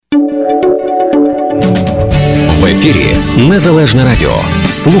ефірі Незалежне Радіо.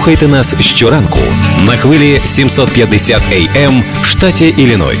 Слухайте нас щоранку на хвилі 750 AM в штаті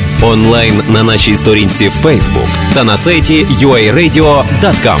Ілліной. Онлайн на нашій сторінці Facebook та на сайті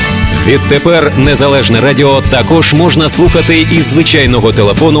uaradio.com. Відтепер Незалежне Радіо також можна слухати із звичайного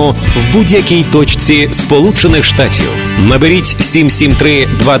телефону в будь-якій точці Сполучених Штатів. Наберіть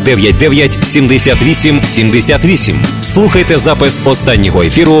 773-299-78-78. Слухайте запис останнього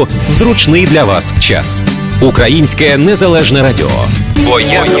ефіру в зручний для вас час. Українське Незалежне Радіо.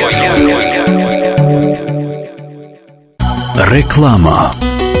 Реклама.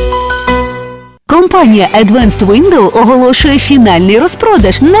 Компанія Advanced Window оголошує фінальний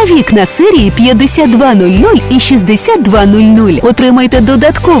розпродаж на вікна серії 5200 і 6200. Отримайте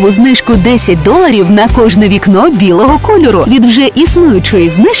додаткову знижку $10 на кожне вікно білого кольору від вже існуючої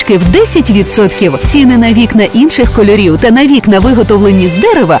знижки в 10%. Ціни на вікна інших кольорів та на вікна, виготовлені з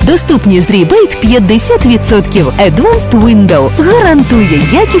дерева, доступні з рібейт 50%. Advanced Window гарантує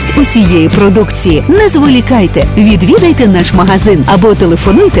якість усієї продукції. Не зволікайте, відвідайте наш магазин або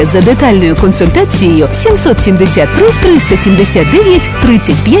телефонуйте за детальною консультацією 773 379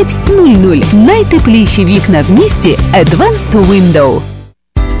 3500. Найтепліші вікна в місті Advanced Window.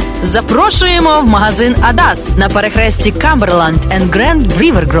 Запрошуємо в магазин Адас на перехресті Камберланд and Grand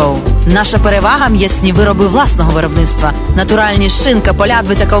River Grove. Наша перевага – м'ясні вироби власного виробництва. Натуральні шинка,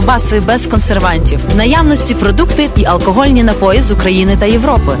 полядвиця, ковбаси без консервантів. В наявності продукти і алкогольні напої з України та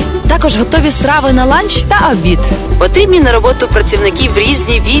Європи. Також готові страви на ланч та обід. Потрібні на роботу працівників в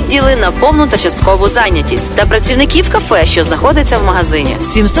різні відділи на повну та часткову зайнятість. Та працівників кафе, що знаходиться в магазині.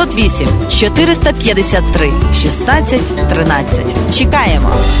 708 453 16 13.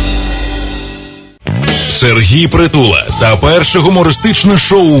 Чекаємо. Сергій Притула та перше гумористичне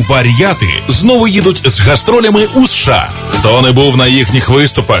шоу «Вар'яти» знову їдуть з гастролями у США. Хто не був на їхніх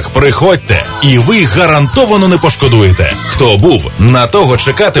виступах, приходьте, і ви гарантовано не пошкодуєте. Хто був, на того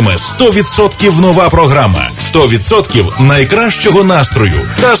чекатиме 100% нова програма, 100% найкращого настрою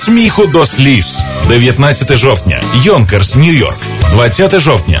та сміху до сліз. 19 жовтня – Йонкерс, Нью-Йорк. 20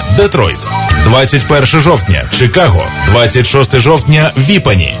 жовтня – Детройт. 21 жовтня – Чикаго. 26 жовтня –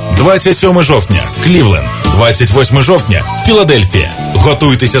 Віпані. 27 жовтня – Клівленд. 28 жовтня – Філадельфія.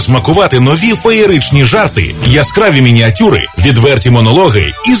 Готуйтеся смакувати нові феєричні жарти, яскраві мініатюри, відверті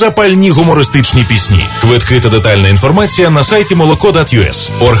монологи і запальні гумористичні пісні. Квитки та детальна інформація на сайті молоко.us.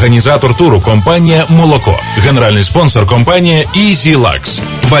 Організатор туру – компанія «Молоко». Генеральний спонсор – компанія Easy Lux.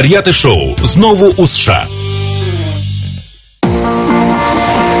 Вар'яти шоу знову у США.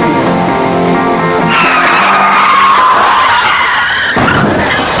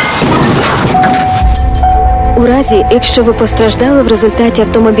 У разі, якщо ви постраждали в результаті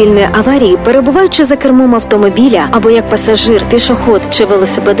автомобільної аварії, перебуваючи за кермом автомобіля або як пасажир, пішохід чи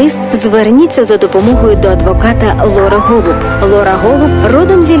велосипедист, зверніться за допомогою до адвоката Лори Голуб. Лора Голуб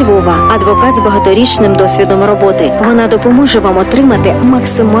родом зі Львова, адвокат з багаторічним досвідом роботи. Вона допоможе вам отримати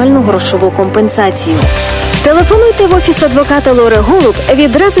максимальну грошову компенсацію. Телефонуйте в офіс адвоката Лори Голуб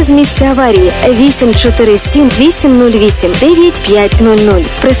відразу з місця аварії 847-808-9500.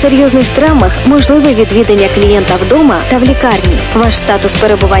 При серйозних травмах можливе відвідання клієнта вдома та в лікарні. Ваш статус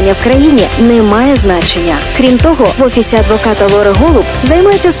перебування в країні не має значення. Крім того, в офісі адвоката Лори Голуб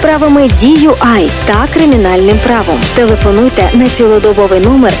займаються справами DUI та кримінальним правом. Телефонуйте на цілодобовий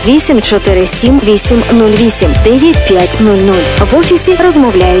номер 847-808-9500. В офісі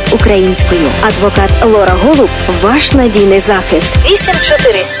розмовляють українською. Адвокат Лора Голуб – ваш надійний захист.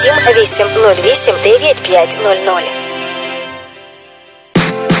 847-808-9500.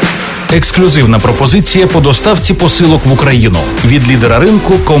 Ексклюзивна пропозиція по доставці посилок в Україну від лідера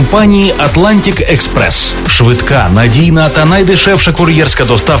ринку компанії Atlantic Express. Швидка, надійна та найдешевша кур'єрська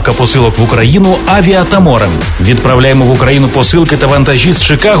доставка посилок в Україну авіа та морем. Відправляємо в Україну посилки та вантажі з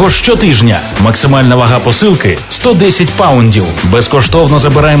Чикаго щотижня. Максимальна вага посилки – 110 паундів. Безкоштовно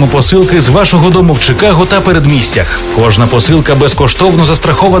забираємо посилки з вашого дому в Чикаго та передмістях. Кожна посилка безкоштовно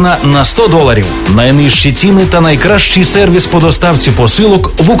застрахована на $100. Найнижчі ціни та найкращий сервіс по доставці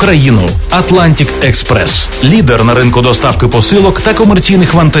посилок в Україну. Atlantic Express. Лідер на ринку доставки посилок та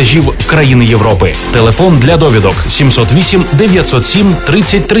комерційних вантажів в країни Європи. Телефон для довідок 708 907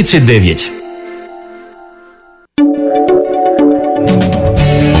 30 39.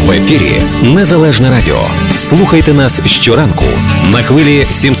 В ефірі Незалежне Радіо. Слухайте нас щоранку на хвилі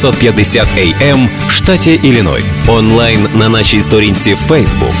 750 AM в штаті Ілліной. Онлайн на нашій сторінці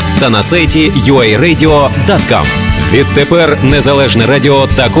Facebook та на сайті uaradio.com. Відтепер Незалежне радіо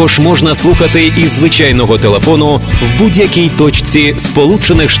також можна слухати із звичайного телефону в будь-якій точці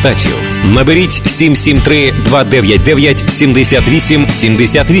Сполучених Штатів. Наберіть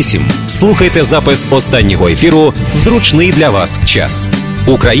 773-299-78-78. Слухайте запис останнього ефіру в зручний для вас час.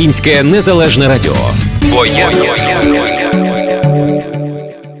 Українське Незалежне радіо.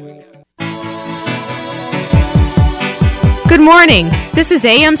 Good morning. This is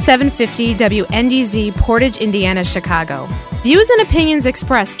AM 750 WNDZ, Portage, Indiana, Chicago. Views and opinions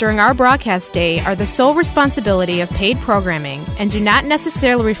expressed during our broadcast day are the sole responsibility of paid programming and do not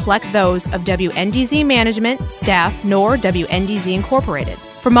necessarily reflect those of WNDZ management, staff, nor WNDZ Incorporated.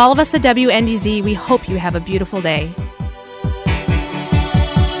 From all of us at WNDZ, we hope you have a beautiful day.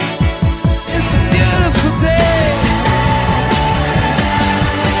 It's a beautiful day.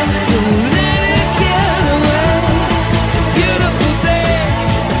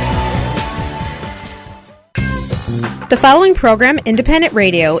 The following program, Independent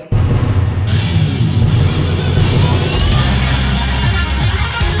Radio.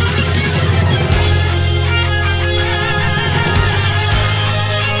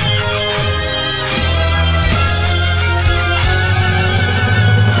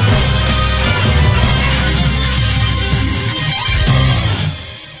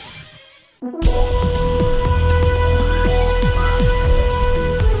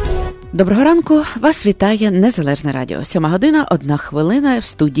 Доброго ранку, вас вітає Незалежне радіо. 7 година, 1 хвилина в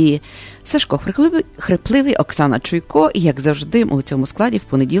студії Сашко Хрипливий, Оксана Чуйко. І, як завжди, у цьому складі в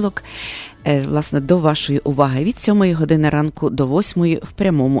понеділок, власне, до вашої уваги від 7 години ранку до 8 в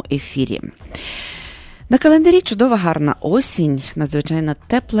прямому ефірі. На календарі чудова гарна осінь, надзвичайно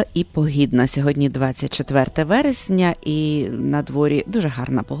тепла і погідна. Сьогодні 24 вересня і на дворі дуже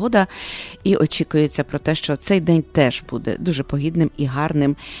гарна погода. І очікується про те, що цей день теж буде дуже погідним і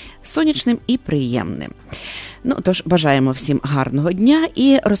гарним, сонячним і приємним. Тож, бажаємо всім гарного дня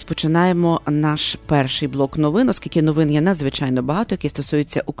і розпочинаємо наш перший блок новин, оскільки новин є надзвичайно багато, які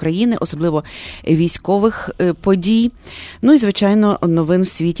стосуються України, особливо військових подій. І, звичайно, новин в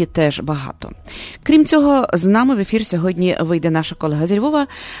світі теж багато. Крім цього, з нами в ефір сьогодні вийде наша колега зі Львова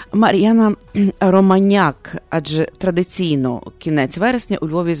Мар'яна Романяк, адже традиційно кінець вересня у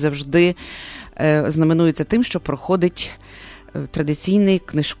Львові завжди знаменується тим, що проходить традиційний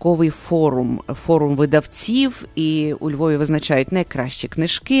книжковий форум видавців, і у Львові визначають найкращі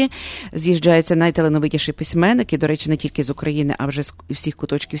книжки, з'їжджаються найталановитіші письменники, до речі, не тільки з України, а вже з всіх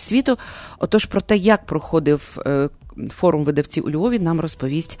куточків світу. Отож, про те, як проходив форум видавців у Львові, нам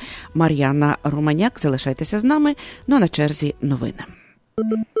розповість Мар'яна Романяк. Залишайтеся з нами, а на черзі новини.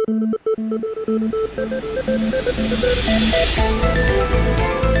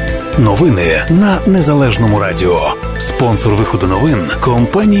 Новини на Незалежному радіо. Спонсор виходу новин –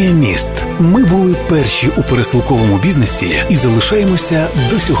 компанія «Міст». Ми були перші у пересилковому бізнесі і залишаємося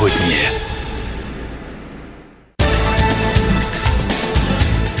до сьогодні.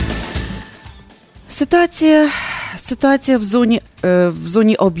 Ситуація в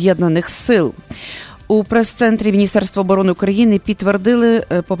зоні об'єднаних сил. У прес-центрі Міністерства оборони України підтвердили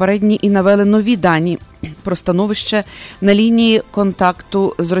попередні і навели нові дані про становище на лінії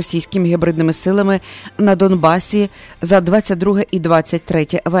контакту з російськими гібридними силами на Донбасі за 22 і 23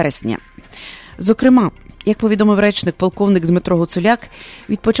 вересня. Зокрема, як повідомив речник полковник Дмитро Гуцуляк,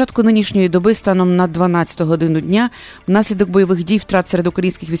 від початку нинішньої доби станом на 12 годину дня внаслідок бойових дій втрат серед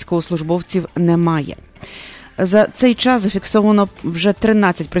українських військовослужбовців немає. За цей час зафіксовано вже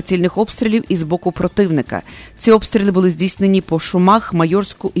 13 прицільних обстрілів із боку противника. Ці обстріли були здійснені по Шумах,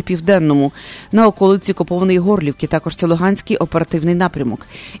 Майорську і Південному, на околиці окупованої Горлівки, також це Луганський оперативний напрямок.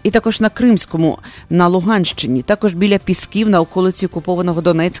 І також на Кримському, на Луганщині, також біля Пісків, на околиці окупованого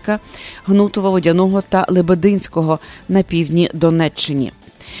Донецька, Гнутова, Водяного та Лебединського на півдні Донеччині.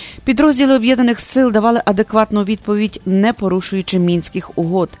 Підрозділи Об'єднаних сил давали адекватну відповідь, не порушуючи Мінських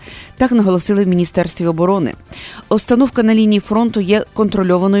угод. Так наголосили в Міністерстві оборони. Обстановка на лінії фронту є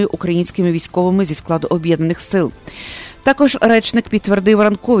контрольованою українськими військовими зі складу Об'єднаних сил. Також речник підтвердив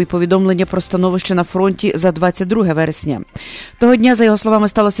ранкові повідомлення про становище на фронті за 22 вересня. Того дня, за його словами,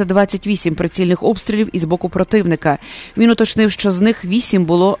 сталося 28 прицільних обстрілів із боку противника. Він уточнив, що з них 8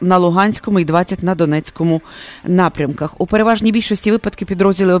 було на Луганському і 20 на Донецькому напрямках. У переважній більшості випадків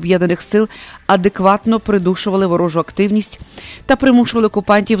підрозділи Об'єднаних сил адекватно придушували ворожу активність та примушували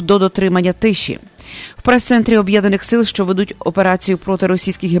окупантів до дотримання тиші. В прес-центрі Об'єднаних сил, що ведуть операцію проти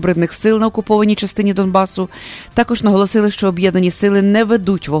російських гібридних сил на окупованій частині Донбасу, також наголосили, що об'єднані сили не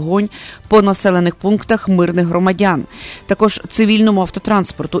ведуть вогонь по населених пунктах мирних громадян, також цивільному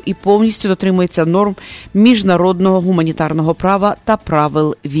автотранспорту і повністю дотримуються норм міжнародного гуманітарного права та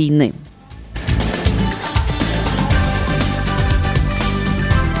правил війни.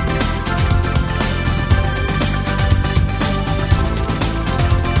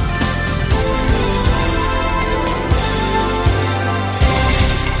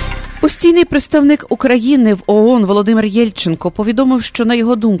 Постійний представник України в ООН Володимир Єльченко повідомив, що, на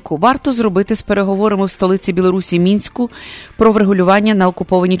його думку, варто зробити з переговорами в столиці Білорусі Мінську про врегулювання на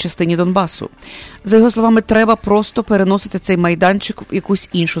окупованій частині Донбасу. За його словами, треба просто переносити цей майданчик в якусь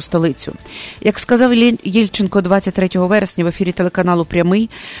іншу столицю. Як сказав Єльченко 23 вересня в ефірі телеканалу «Прямий»,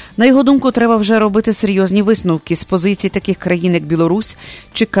 на його думку, треба вже робити серйозні висновки з позицій таких країн, як Білорусь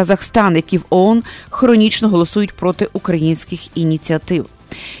чи Казахстан, які в ООН хронічно голосують проти українських ініціатив.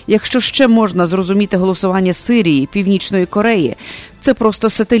 Якщо ще можна зрозуміти голосування Сирії, Північної Кореї, це просто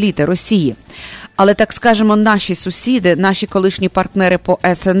сателіти Росії. Але, так скажемо, наші сусіди, наші колишні партнери по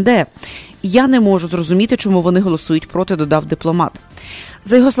СНД, я не можу зрозуміти, чому вони голосують проти, додав дипломат.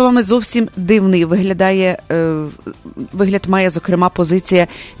 За його словами, зовсім дивний вигляд має, зокрема, позиція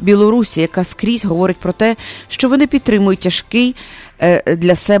Білорусі, яка скрізь говорить про те, що вони підтримують тяжкий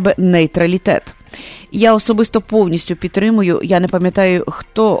для себе нейтралітет. Я особисто повністю підтримую, я не пам'ятаю,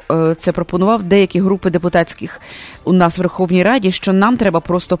 хто це пропонував, деякі групи депутатських у нас в Верховній Раді, що нам треба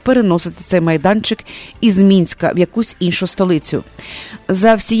просто переносити цей майданчик із Мінська в якусь іншу столицю.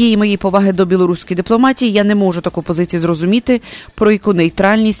 За всієї моєї поваги до білоруської дипломатії я не можу таку позицію зрозуміти, про яку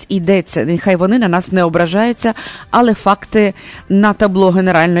нейтральність йдеться. Нехай вони на нас не ображаються, але факти на табло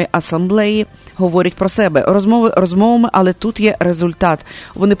Генеральної асамблеї говорять про себе. Розмови розмовами, але тут є результат.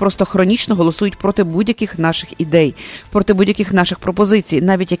 Вони просто хронічно голосують проти будь-яких наших ідей, проти будь-яких наших пропозицій,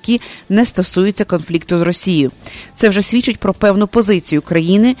 навіть які не стосуються конфлікту з Росією. Це вже свідчить про певну позицію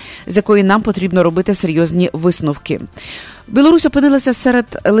країни, з якої нам потрібно робити серйозні висновки. Білорусь опинилася серед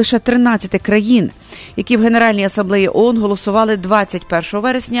лише 13 країн, які в Генеральній асамблеї ООН голосували 21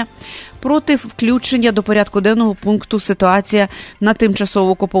 вересня проти включення до порядку денного пункту «Ситуація на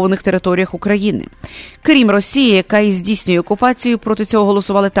тимчасово окупованих територіях України». Крім Росії, яка і здійснює окупацію, проти цього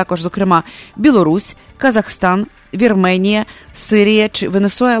голосували також, зокрема, Білорусь, Казахстан, Вірменія, Сирія чи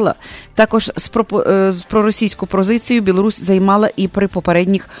Венесуела. Також з проросійську позицію Білорусь займала і при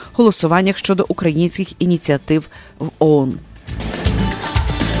попередніх голосуваннях щодо українських ініціатив в ООН.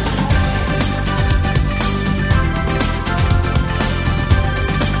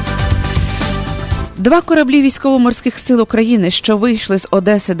 Два кораблі військово-морських сил України, що вийшли з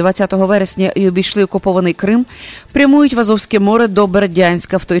Одеси 20 вересня і обійшли окупований Крим, прямують в Азовське море до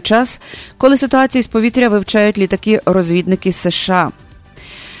Бердянська в той час, коли ситуацію з повітря вивчають літаки-розвідники США.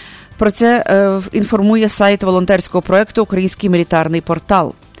 Про це інформує сайт волонтерського проєкту «Український мілітарний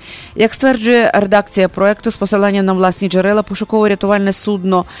портал». Як стверджує редакція проєкту з посиланням на власні джерела, пошуково-рятувальне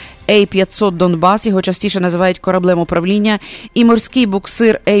судно А-500 «Донбас», його частіше називають кораблем управління, і морський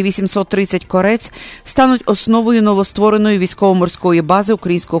буксир А-830 «Корець» стануть основою новоствореної військово-морської бази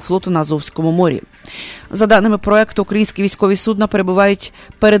українського флоту на Азовському морі. За даними проєкту, українські військові судна перебувають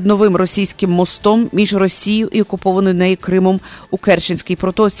перед новим російським мостом між Росією і окупованою нею Кримом у Керченській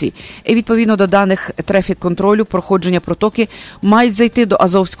протоці. І відповідно до даних трефік-контролю, проходження протоки мають зайти до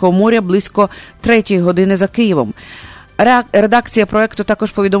Азовського моря близько 3-ї години за Києвом. Редакція проєкту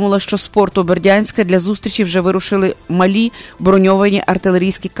також повідомила, що з порту Бердянська для зустрічі вже вирушили малі броньовані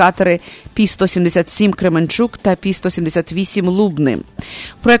артилерійські катери Пі-177 «Кременчук» та Пі-178 «Лубни».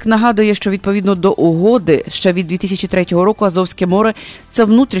 Проєкт нагадує, що відповідно до угоди ще від 2003 року Азовське море – це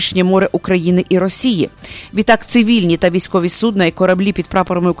внутрішнє море України і Росії. Відтак цивільні та військові судна і кораблі під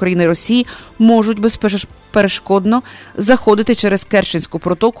прапорами України і Росії можуть безперешкодно заходити через Керченську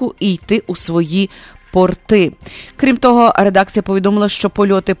протоку і йти у свої порти. Крім того, редакція повідомила, що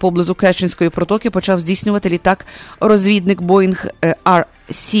польоти поблизу Керченської протоки почав здійснювати літак-розвідник Boeing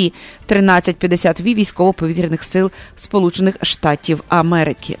RC-1350V військово-повітряних сил Сполучених Штатів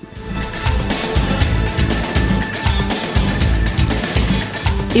Америки.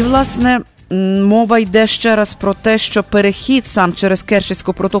 І, власне, мова йде ще раз про те, що перехід сам через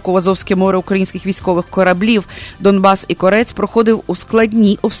Керченську протоку в Азовське море українських військових кораблів «Донбас» і «Корець» проходив у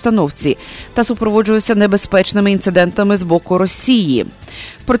складній обстановці та супроводжувався небезпечними інцидентами з боку Росії.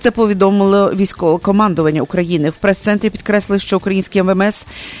 Про це повідомило військове командування України. В прес-центрі підкреслили, що українські МВС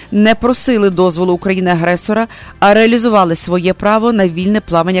не просили дозволу України-агресора, а реалізували своє право на вільне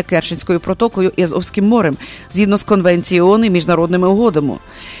плавання Керченською протокою і Азовським морем, згідно з Конвенцією ООН і міжнародними угодами.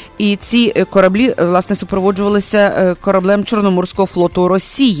 І ці кораблі, власне, супроводжувалися кораблем Чорноморського флоту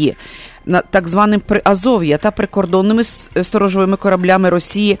Росії, так званим Приазов'я, та прикордонними сторожовими кораблями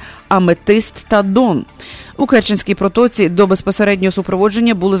Росії «Аметист» та «Дон». У Керченській протоці до безпосереднього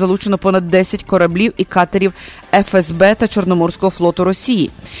супроводження було залучено понад 10 кораблів і катерів ФСБ та Чорноморського флоту Росії.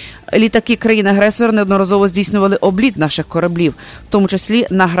 Літаки країн-агресора неодноразово здійснювали обліт наших кораблів, в тому числі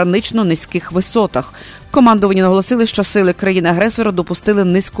на гранично низьких висотах. Командування наголосили, що сили країни-агресора допустили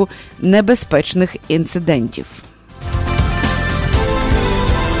низку небезпечних інцидентів.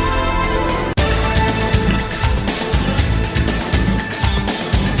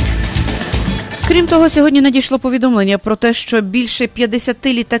 Крім того, сьогодні надійшло повідомлення про те, що більше 50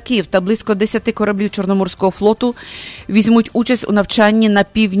 літаків та близько 10 кораблів Чорноморського флоту візьмуть участь у навчанні на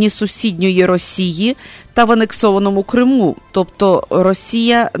півдні сусідньої Росії та в анексованому Криму. Тобто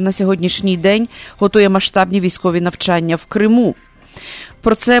Росія на сьогоднішній день готує масштабні військові навчання в Криму.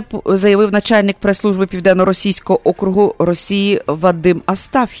 Про це заявив начальник прес-служби Південно-Російського округу Росії Вадим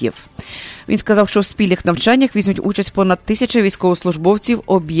Астаф'єв. Він сказав, що в спільних навчаннях візьмуть участь понад 1000 військовослужбовців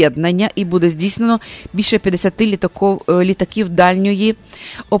об'єднання і буде здійснено більше 50 літаків дальньої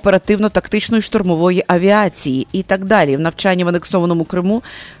оперативно-тактичної штурмової авіації і так далі. В навчанні в анексованому Криму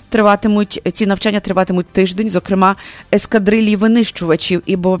ці навчання триватимуть тиждень, зокрема, ескадрилії винищувачів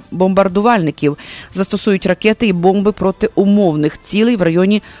і бомбардувальників застосують ракети і бомби проти умовних цілей в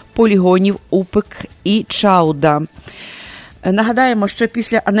районі полігонів Упик і Чауда. Нагадаємо, що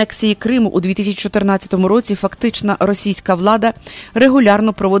після анексії Криму у 2014 році фактична російська влада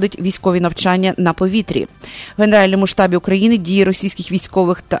регулярно проводить військові навчання на повітрі. В Генеральному штабі України дії російських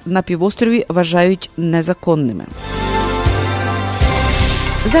військових на півострові вважають незаконними.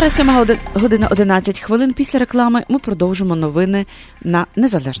 Зараз 7:11. Після реклами ми продовжимо новини на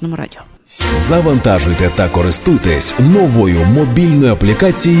Незалежному радіо. Завантажуйте та користуйтесь новою мобільною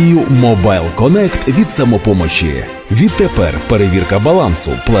аплікацією Mobile Connect від «Самопомочі». Відтепер перевірка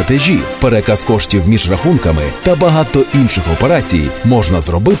балансу, платежі, переказ коштів між рахунками та багато інших операцій можна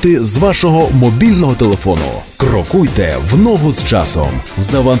зробити з вашого мобільного телефону. Крокуйте в ногу з часом.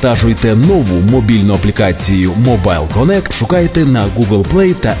 Завантажуйте нову мобільну аплікацію Mobile Connect, шукайте на Google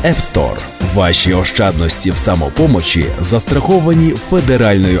Play та App Store. Ваші ощадності в «Самопомочі» застраховані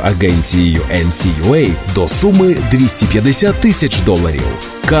Федеральною агенцією NCUA до суми $250,000.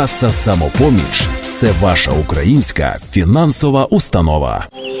 Каса «Самопоміч» – це ваша українська фінансова установа.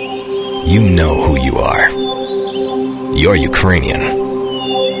 You know who you are. You're Ukrainian.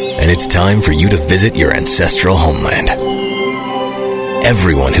 And it's time for you to visit your ancestral homeland.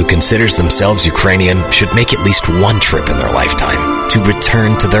 Everyone who considers themselves Ukrainian should make at least one trip in their lifetime to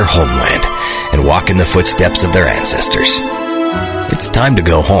return to their homeland and walk in the footsteps of their ancestors. It's time to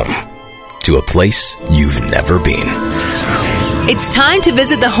go home, to a place you've never been. It's time to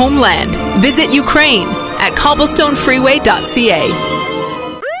visit the homeland. Visit Ukraine at cobblestonefreeway.ca.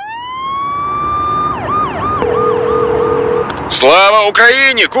 Слава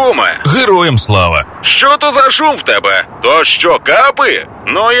Україні, куме! Героям слава! Що то за шум в тебе? То що, капи?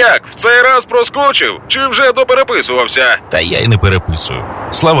 Ну як, в цей раз проскочив? Чи вже допереписувався? Та я й не переписую.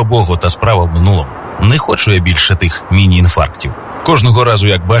 Слава Богу, та справа в минулому. Не хочу я більше тих міні-інфарктів. Кожного разу,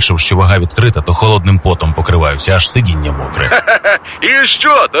 як бачив, що вага відкрита, то холодним потом покриваюся, аж сидіння мокре. І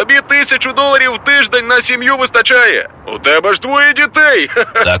що, тобі $1000 в тиждень на сім'ю вистачає? У тебе ж 2 дітей.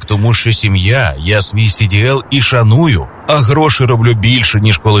 Так тому, що сім'я, я свій CDL і шаную, а гроші роблю більше,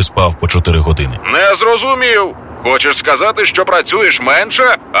 ніж коли спав по 4 години. Не зрозумів. Хочеш сказати, що працюєш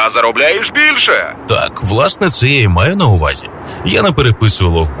менше, а заробляєш більше? Так, власне, це я і маю на увазі. Я не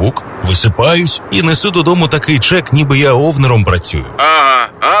переписую логбук, висипаюсь і несу додому такий чек, ніби я овнером працюю. Ага,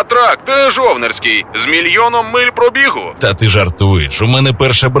 а трак теж овнерський, з 1 мільйоном миль пробігу. Та ти жартуєш, у мене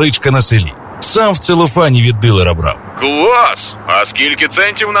перша бричка на селі. Сам в целофані від дилера брав. Клас! А скільки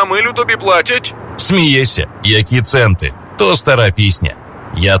центів на милю тобі платять? Смієшся, які центи? То стара пісня.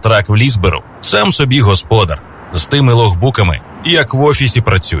 Я трак в ліс беру, сам собі господар. З тими логбуками, як в офісі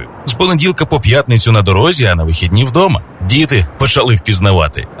працюю. З понеділка по п'ятницю на дорозі, а на вихідні вдома. Діти почали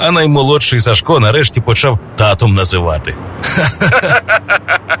впізнавати, а наймолодший Сашко нарешті почав татом називати.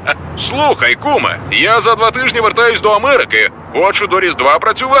 Слухай, куме, я за 2 тижні вертаюсь до Америки. Хочу до Різдва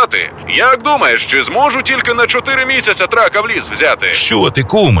працювати. Як думаєш, чи зможу тільки на 4 місяці трака в ліс взяти? Що ти,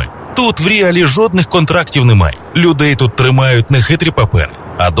 куме? Тут в реалі жодних контрактів немає. Людей тут тримають не хитрі папери,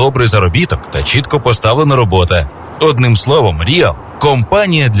 а добрий заробіток та чітко поставлена робота. Одним словом, Real –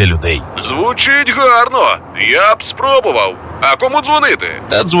 компанія для людей. Звучить гарно. Я б спробував. А кому дзвонити?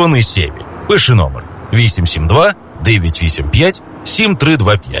 Та дзвони Сєві. Пиши номер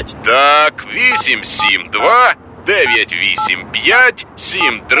 872-985-7325. Так,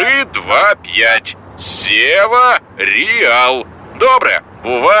 872-985-7325. Сєва Real. Добре,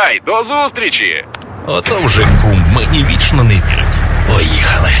 бувай, до зустрічі. Ото вже, кум, мені вічно не вірить.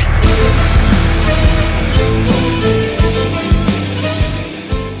 Поїхали.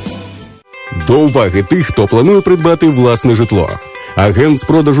 До уваги тих, хто планує придбати власне житло. Агент з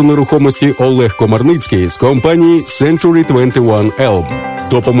продажу нерухомості Олег Комарницький з компанії Century 21 Elm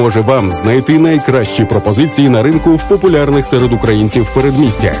допоможе вам знайти найкращі пропозиції на ринку в популярних серед українців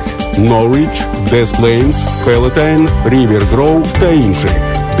передмістях Norwich, Des Plaines, Palatine, River Grove та інших,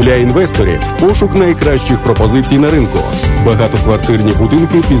 Для інвесторів пошук найкращих пропозицій на ринку, багатоквартирні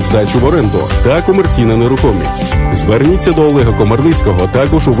будинки під здачу в оренду та комерційна нерухомість. Зверніться до Олега Комарницького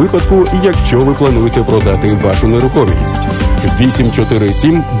також у випадку, якщо ви плануєте продати вашу нерухомість.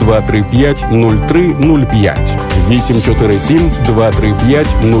 847-235-0305.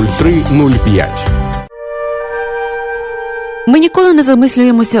 847-235-0305. Ми ніколи не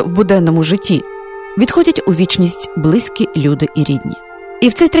замислюємося в буденному житті. Відходять у вічність близькі люди і рідні. І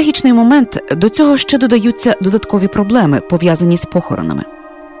в цей трагічний момент до цього ще додаються додаткові проблеми, пов'язані з похоронами.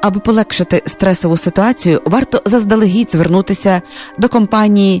 Аби полегшити стресову ситуацію, варто заздалегідь звернутися до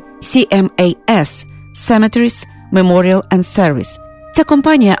компанії CMAS – Cemeteries, Memorial and Service. Ця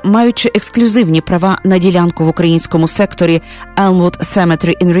компанія, маючи ексклюзивні права на ділянку в українському секторі Elmwood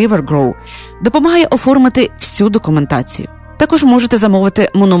Cemetery in River Grove, допомагає оформити всю документацію. Також можете замовити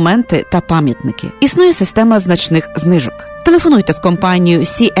монументи та пам'ятники. Існує система значних знижок. Телефонуйте в компанію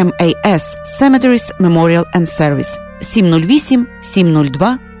CMAS Cemeteries, Memorial and Service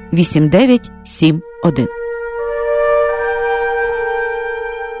 708-702-8971.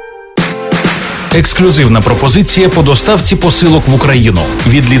 Ексклюзивна пропозиція по доставці посилок в Україну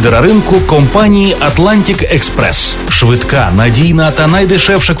від лідера ринку компанії «Атлантик-Експрес». Швидка, надійна та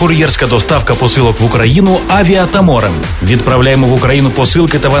найдешевша кур'єрська доставка посилок в Україну авіа та морем. Відправляємо в Україну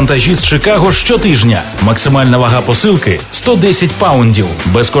посилки та вантажі з Чикаго щотижня. Максимальна вага посилки – 110 паундів.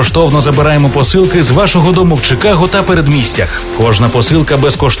 Безкоштовно забираємо посилки з вашого дому в Чикаго та передмістях. Кожна посилка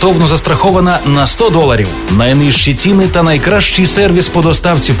безкоштовно застрахована на $100. Найнижчі ціни та найкращий сервіс по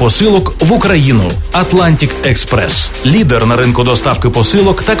доставці посилок в Україну. «Атлантик-Експрес» – лідер на ринку доставки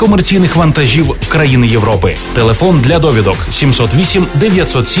посилок та комерційних вантажів в країни Європи. Телефон для довідок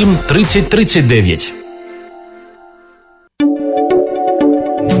 708-907-3039.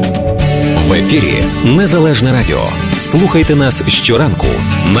 В ефірі Незалежне Радіо. Слухайте нас щоранку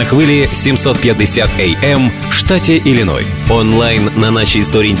на хвилі 750 AM в штаті Ілліной. Онлайн на нашій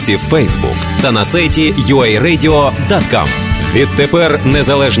сторінці Facebook та на сайті uaradio.com. Відтепер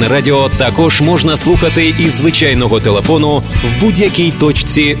Незалежне Радіо також можна слухати із звичайного телефону в будь-якій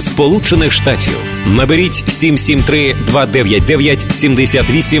точці Сполучених Штатів. Наберіть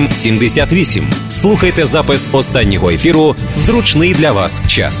 773-299-78-78. Слухайте запис останнього ефіру в зручний для вас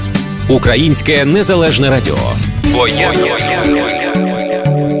час. Українське Незалежне Радіо. Бо я...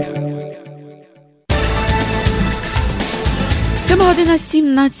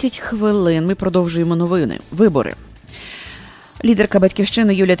 7:17. Ми продовжуємо новини. Вибори. Лідерка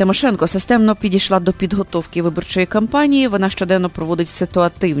 «Батьківщини» Юлія Тимошенко системно підійшла до підготовки виборчої кампанії. Вона щоденно проводить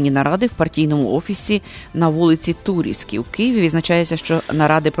ситуативні наради в партійному офісі на вулиці Турівській у Києві. Відзначається, що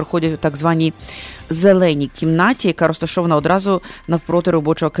наради проходять у так званій «зеленій кімнаті», яка розташована одразу навпроти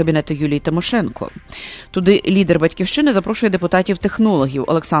робочого кабінету Юлії Тимошенко. Туди лідер «Батьківщини» запрошує депутатів-технологів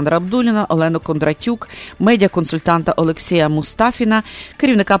Олександра Абдуліна, Олену Кондратюк, медіаконсультанта Олексія Мустафіна,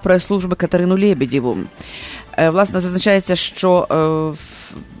 керівника прес-служби Катерину Лєбєдєву. Власне, зазначається, що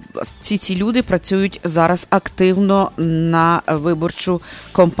ці люди працюють зараз активно на виборчу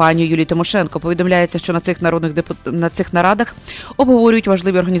кампанію Юлії Тимошенко. Повідомляється, що на цих нарадах обговорюють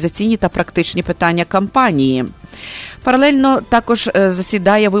важливі організаційні та практичні питання кампанії. Паралельно також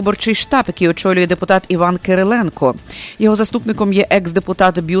засідає виборчий штаб, який очолює депутат Іван Кириленко. Його заступником є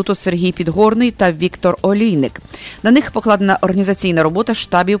екс-депутат Б'юту Сергій Підгорний та Віктор Олійник. На них покладена організаційна робота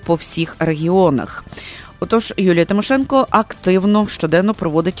штабів по всіх регіонах. Отож, Юлія Тимошенко активно щоденно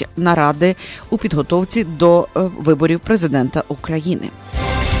проводить наради у підготовці до виборів президента України.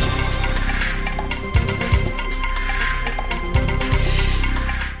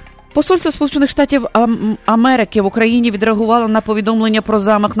 Посольство Сполучених Штатів Америки в Україні відреагувало на повідомлення про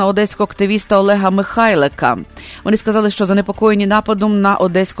замах на одеського активіста Олега Михайлика. Вони сказали, що занепокоєні нападом на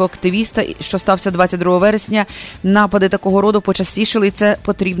одеського активіста, що стався 22 вересня, напади такого роду почастішали, і це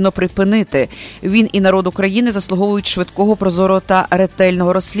потрібно припинити. Він і народ України заслуговують швидкого, прозорого та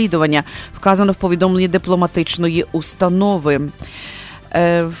ретельного розслідування, вказано в повідомленні дипломатичної установи.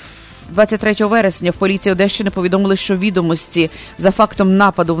 23 вересня в поліції Одещини повідомили, що відомості за фактом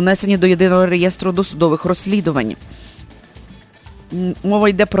нападу внесені до єдиного реєстру досудових розслідувань. Мова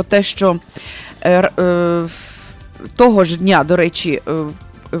йде про те, що того ж дня, до речі,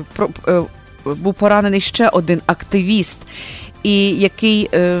 був поранений ще один активіст, і який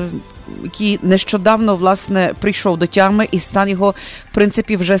нещодавно, власне, прийшов до тями, і стан його, в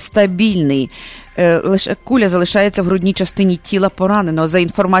принципі, вже стабільний. Лише куля залишається в грудній частині тіла пораненого. За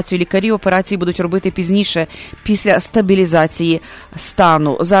інформацією лікарів, операції будуть робити пізніше, після стабілізації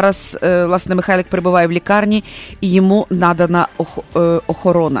стану. Зараз, власне, Михайлик перебуває в лікарні і йому надана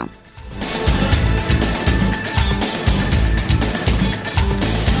охорона.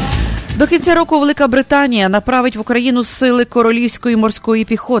 До кінця року Велика Британія направить в Україну сили Королівської морської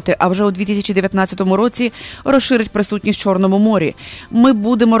піхоти, а вже у 2019 році розширить присутність в Чорному морі. Ми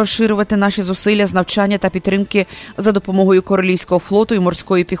будемо розширювати наші зусилля з навчання та підтримки за допомогою Королівського флоту і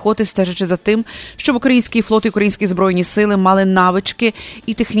морської піхоти, стежачи за тим, щоб український флот і українські збройні сили мали навички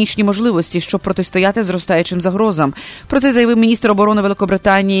і технічні можливості, щоб протистояти зростаючим загрозам. Про це заявив міністр оборони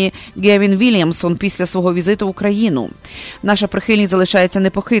Великобританії Гевін Вільямсон після свого візиту в Україну. Наша прихильність залишається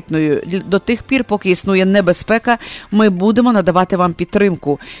непохитною. До тих пір, поки існує небезпека, ми будемо надавати вам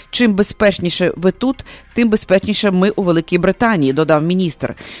підтримку. Чим безпечніше ви тут, тим безпечніше ми у Великій Британії, додав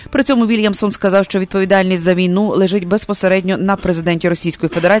міністр. При цьому Вільямсон сказав, що відповідальність за війну лежить безпосередньо на президенті Російської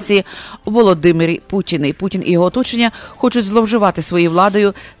Федерації Володимирі Путіні. Путін і його оточення хочуть зловживати своєю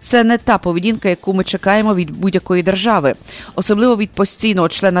владою. Це не та поведінка, яку ми чекаємо від будь-якої держави, особливо від постійного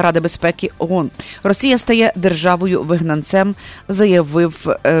члена Ради безпеки ООН. Росія стає державою-вигнанцем, заявив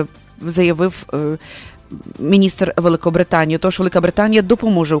міністр Великобританії. Тож Велика Британія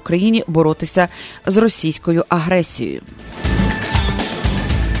допоможе Україні боротися з російською агресією.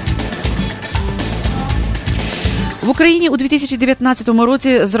 В Україні у 2019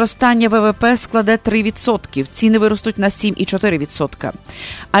 році зростання ВВП складе 3%, ціни виростуть на 7,4%,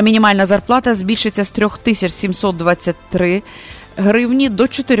 а мінімальна зарплата збільшиться з 3723 гривні до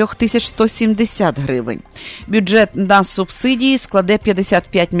 4170 гривень. Бюджет на субсидії складе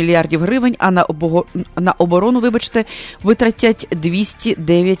 55 мільярдів гривень, а на оборону, витратять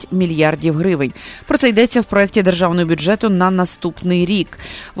 209 мільярдів гривень. Про це йдеться в проєкті державного бюджету на наступний рік.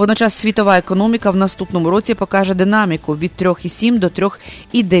 Водночас світова економіка в наступному році покаже динаміку від 3,7 до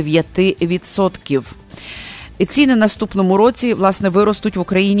 3,9%. Ціни наступному році, виростуть в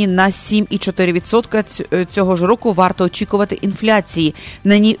Україні на 7,4%. Цього ж року варто очікувати інфляції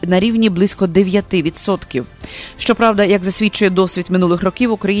на рівні близько 9%. Щоправда, як засвідчує досвід минулих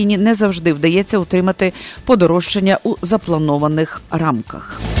років, Україні не завжди вдається утримати подорожчання у запланованих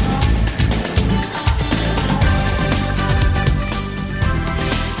рамках.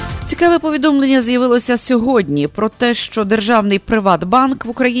 Цікаве повідомлення з'явилося сьогодні про те, що Державний Приватбанк в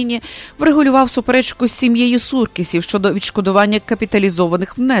Україні врегулював суперечку з сім'єю Суркісів щодо відшкодування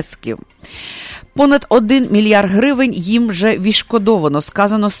капіталізованих внесків. Понад 1 мільярд гривень їм вже відшкодовано,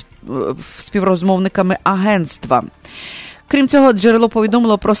 сказано співрозмовниками агентства. Крім цього, джерело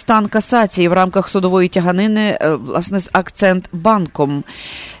повідомило про стан касації в рамках судової тяганини, з Акцентбанком.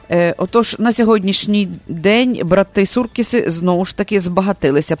 Отож, на сьогоднішній день брати Суркіси знову ж таки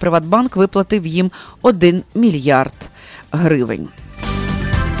збагатилися. Приватбанк виплатив їм 1 мільярд гривень.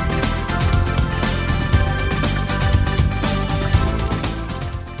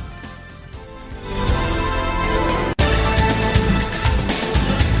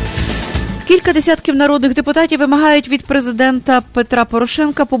 Кілька десятків народних депутатів вимагають від президента Петра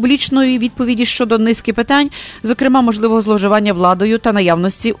Порошенка публічної відповіді щодо низки питань, зокрема можливого зловживання владою та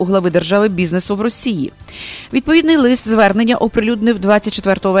наявності у глави держави бізнесу в Росії. Відповідний лист-звернення оприлюднив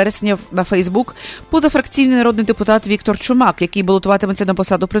 24 вересня на Фейсбук позафракційний народний депутат Віктор Чумак, який балотуватиметься на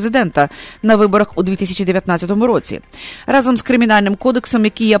посаду президента на виборах у 2019 році. Разом з Кримінальним кодексом,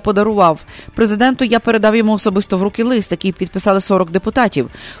 який я подарував президенту, я передав йому особисто в руки лист, який підписали 40 депутатів,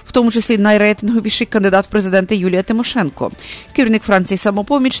 в тому числі найрейтинговіший кандидат в президенти Юлія Тимошенко, керівник фракції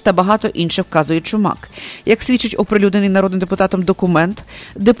 «Самопоміч» та багато інших, вказує Чумак. Як свідчить оприлюднений народним депутатом документ,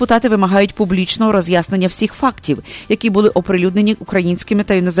 депутати вимагають публічного роз'яснення всіх фактів, які були оприлюднені українськими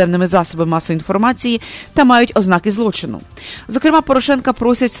та іноземними засобами масової інформації та мають ознаки злочину. Зокрема, Порошенка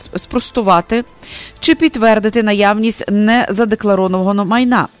просять спростувати чи підтвердити наявність незадекларованого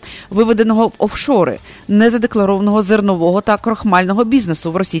майна, виведеного в офшори, незадекларованого зернового та крохмального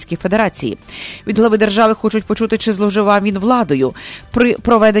бізнесу в Російській Федерації. Від глави держави хочуть почути, чи зловживав він владою при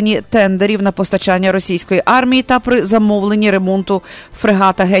проведенні тендерів на постачання російської армії та при замовленні ремонту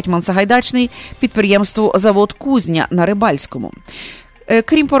фрегата «Гетьман Сагайдачний» підприємству «Завод Кузня» на Рибальському.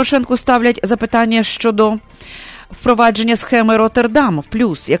 Крім Порошенку, ставлять запитання щодо впровадження схеми «Роттердам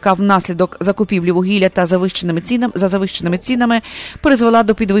плюс», яка внаслідок закупівлі вугілля та за завищеними цінами призвела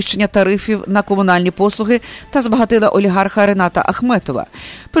до підвищення тарифів на комунальні послуги та збагатила олігарха Рената Ахметова.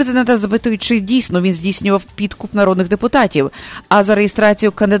 Президента запитують, чи дійсно він здійснював підкуп народних депутатів, а за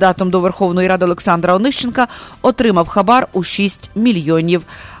реєстрацію кандидатом до Верховної Ради Олександра Онищенка отримав хабар у 6 мільйонів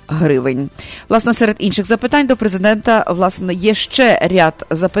гривень. Серед інших запитань до президента, є ще ряд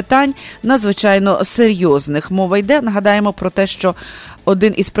запитань надзвичайно серйозних. Мова йде, нагадаємо про те, що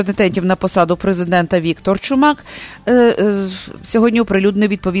один із претендентів на посаду президента Віктор Чумак сьогодні оприлюднив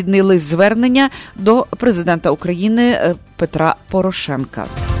відповідний лист-звернення до президента України Петра Порошенка.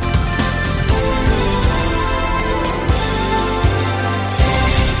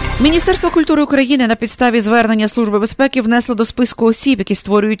 Міністерство культури України на підставі звернення Служби безпеки внесло до списку осіб, які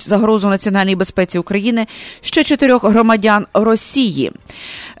створюють загрозу національній безпеці України, ще 4 громадян Росії.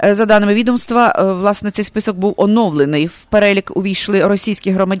 За даними відомства, власне, цей список був оновлений. В перелік увійшли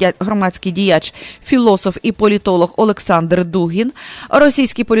російський громадський діяч, філософ і політолог Олександр Дугін,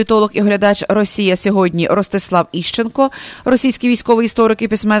 російський політолог і оглядач «Росія сьогодні» Ростислав Іщенко, російський військовий історик і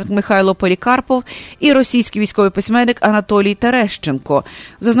письменник Михайло Полікарпов і російський військовий письменник Анатолій Терещенко.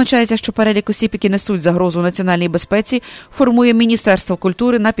 Зазначається, що перелік осіб, які несуть загрозу національній безпеці, формує Міністерство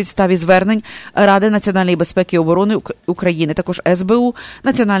культури на підставі звернень Ради національної безпеки і оборони України, також СБУ,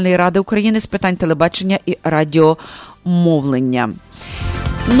 Національної ради України з питань телебачення і радіомовлення.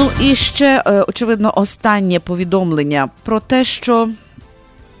 Ну і ще, очевидно, останнє повідомлення про те, що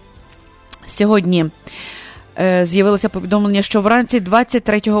сьогодні з'явилося повідомлення, що вранці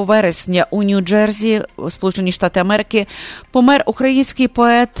 23 вересня у Нью-Джерсі, Сполучені Штати Америки, помер український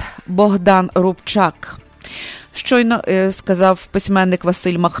поет Богдан Рубчак. Щойно, сказав письменник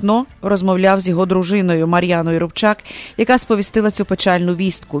Василь Махно, розмовляв з його дружиною Мар'яною Рубчак, яка сповістила цю печальну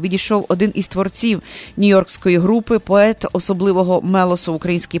вістку. Відійшов один із творців нью-йоркської групи, поет особливого мелосу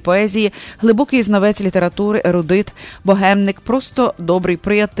українській поезії, глибокий знавець літератури, ерудит, богемник, просто добрий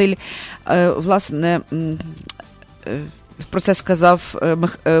приятель. Власне, про це сказав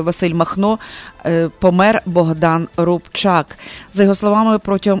Василь Махно, помер Богдан Рубчак. За його словами,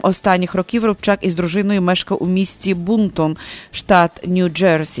 протягом останніх років Рубчак із дружиною мешкав у місті Бунтон, штат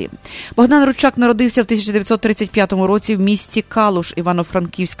Нью-Джерсі. Богдан Рубчак народився в 1935 році в місті Калуш,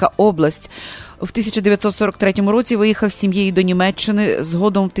 Івано-Франківська область. В 1943 році виїхав з сім'єю до Німеччини.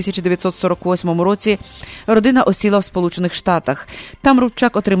 Згодом в 1948 році родина осіла в Сполучених Штатах. Там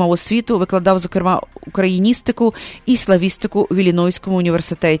Рубчак отримав освіту, викладав, зокрема, україністику і славістику в Іллінойському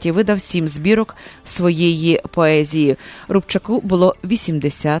університеті. Видав 7 збірок своєї поезії. Рубчаку було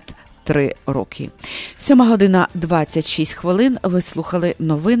 83 роки. 7:26. Ви слухали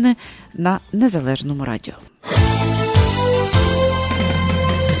новини на Незалежному радіо.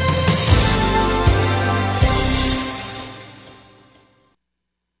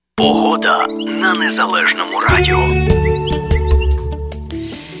 Погода на Незалежному радіо.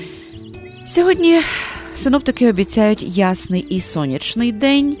 Сьогодні синоптики обіцяють ясний і сонячний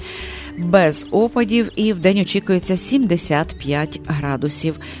день, без опадів, і вдень очікується 75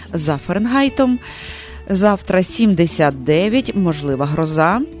 градусів за Фаренгейтом. Завтра 79, можлива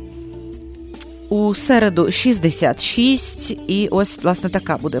гроза. У середу 66, і ось, власне,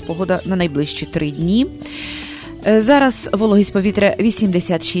 така буде погода на найближчі 3 дні. Зараз вологість повітря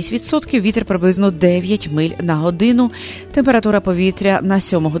 86%, вітер приблизно 9 миль на годину. Температура повітря на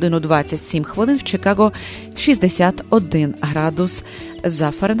 7:27 в Чикаго 61 градус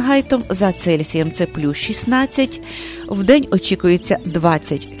за Фаренгейтом, за Цельсієм це плюс 16. Вдень очікується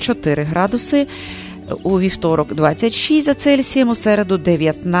 24 градуси, у вівторок 26 за Цельсієм, у середу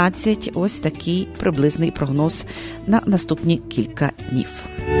 19. Ось такий приблизний прогноз на наступні кілька днів.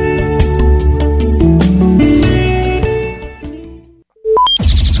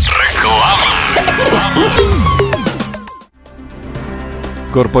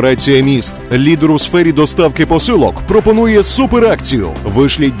 Корпорація «Міст», лідер у сфері доставки посилок, пропонує суперакцію.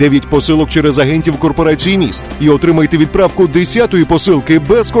 Вишліть 9 посилок через агентів корпорації «Міст» і отримайте відправку 10-ї посилки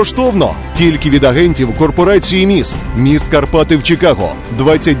безкоштовно. Тільки від агентів корпорації «Міст». Міст Карпати в Чикаго,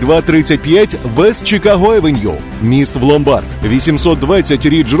 2235 Вест Чикаго Евеню. Міст в Ломбард, 820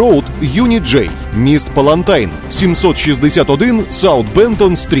 Рідж Роуд, Юніт Джей. Міст Палантайн, 761 Саут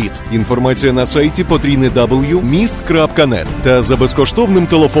Бентон Стріт. Інформація на сайті www.mist.net та за безкоштовним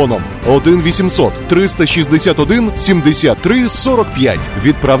телефоном 1-800-361-73-45.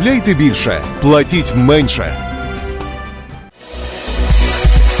 Відправляйте більше, платіть менше.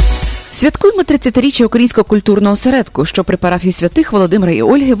 Святкуємо 30-річчя Українського культурного осередку, що при парафії святих Володимира і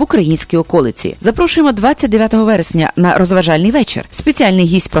Ольги в Українській околиці. Запрошуємо 29 вересня на розважальний вечір. Спеціальний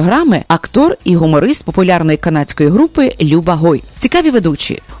гість програми – актор і гуморист популярної канадської групи Люба Гой. Цікаві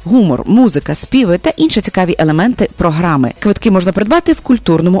ведучі, гумор, музика, співи та інші цікаві елементи програми. Квитки можна придбати в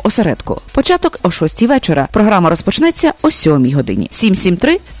культурному осередку. Початок о 6 вечора. Програма розпочнеться о 7 годині.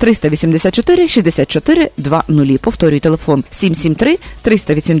 773-384-64-20. Повторюю телефон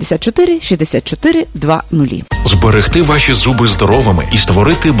 773-384-64-20. Зберегти ваші зуби здоровими і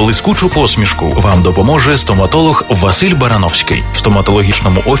створити блискучу посмішку вам допоможе стоматолог Василь Барановський. В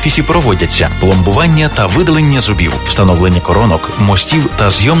стоматологічному офісі проводяться пломбування та видалення зубів, встановлення коронок, мостів та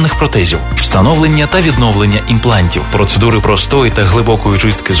зйомки прийомних протезів, встановлення та відновлення імплантів, процедури простої та глибокої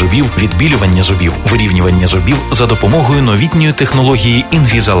чистки зубів, відбілювання зубів, вирівнювання зубів за допомогою новітньої технології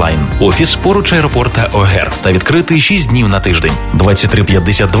Invisalign. Офіс поруч аеропорта Огер та відкритий 6 днів на тиждень.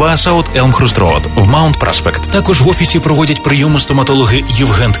 2352 South Elmhurst Road в Маунт Проспект. Також в офісі проводять прийоми стоматологи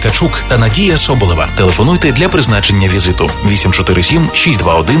Євген Ткачук та Надія Соболева. Телефонуйте для призначення візиту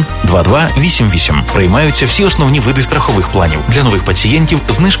 847-621-2288. Приймаються всі основні види страхових планів. Для нових пацієнтів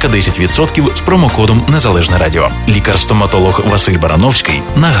знижка 10% з промокодом «Незалежне радіо». Лікар-стоматолог Василь Барановський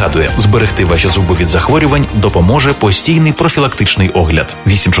нагадує, зберегти ваші зуби від захворювань допоможе постійний профілактичний огляд.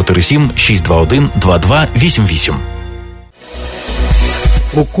 847-621-2288.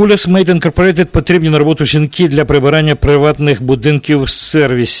 У Куліс Made Incorporated потрібні на роботу жінки для прибирання приватних будинків в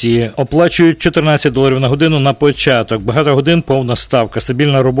сервісі. Оплачують $14 на годину на початок. Багато годин, повна ставка,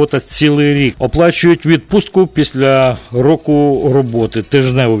 стабільна робота цілий рік. Оплачують відпустку після року роботи,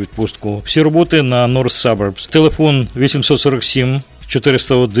 тижневу відпустку. Всі роботи на North Suburbs. Телефон 847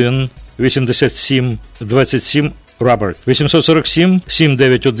 401 87 27 Роберт.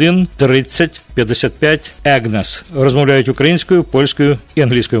 847-791-30-55 Агнес. Розмовляють українською, польською і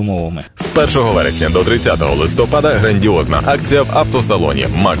англійською мовами. З 1 вересня до 30 листопада грандіозна акція в автосалоні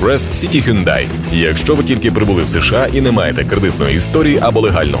Magres City Hyundai. Якщо ви тільки прибули в США і не маєте кредитної історії або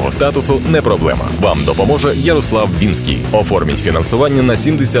легального статусу, не проблема. Вам допоможе Ярослав Бінський. Оформіть фінансування на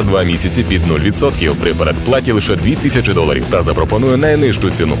 72 місяці під 0% при передплаті лише $2000 та запропонує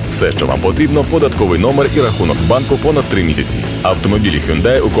найнижчу ціну. Все, що вам потрібно, податковий номер і рахунок банку понад 3 місяці. Автомобілі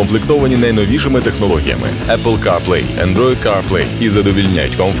Hyundai укомплектовані найновішими технологіями Apple CarPlay, Android CarPlay і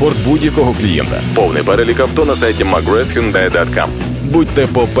задовільняють комфорт будь-якого клієнта. Повний перелік авто на сайті magreshyundai.com. Будьте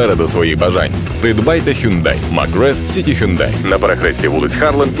попереду своїх бажань. Придбайте Hyundai. Magres City Hyundai на перехресті вулиць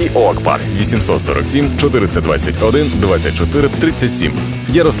Харлем і Оак Парк. 847-421-24-37.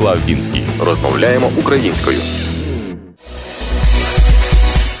 Ярослав Бінський. Розмовляємо українською.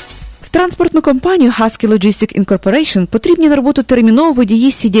 Транспортну компанію Husky Logistic Incorporation потрібні на роботу терміново водії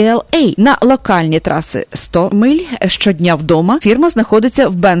CDL-A на локальні траси 100 миль щодня вдома. Фірма знаходиться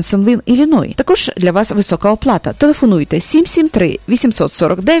в Бенсонвілл, Іллінойс. Також для вас висока оплата. Телефонуйте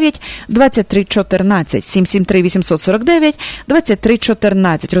 773-849-2314.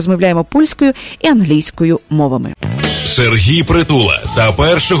 773-849-2314. Розмовляємо польською і англійською мовами. Сергій Притула та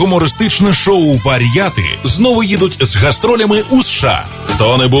перше гумористичне шоу «Вар'яти» знову їдуть з гастролями у США.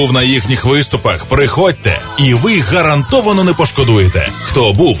 Хто не був на їхніх виступах, приходьте, і ви гарантовано не пошкодуєте.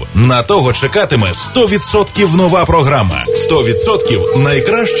 Хто був, на того чекатиме 100% нова програма, 100%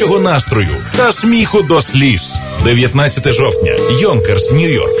 найкращого настрою та сміху до сліз. 19 жовтня – Йонкерс,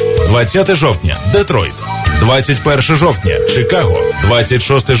 Нью-Йорк. 20 жовтня – Детройт. 21 жовтня – Чикаго,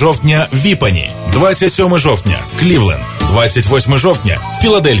 26 жовтня – Віпані, 27 жовтня – Клівленд, 28 жовтня –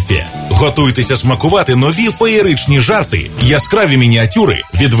 Філадельфія. Готуйтеся смакувати нові феєричні жарти, яскраві мініатюри,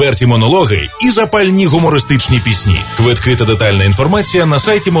 відверті монологи і запальні гумористичні пісні. Квитки та детальна інформація на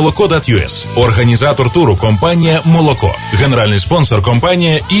сайті молоко.us. Організатор туру – компанія «Молоко». Генеральний спонсор –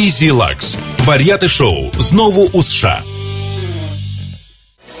 компанія Easy Lux. Вар'яти шоу знову у США.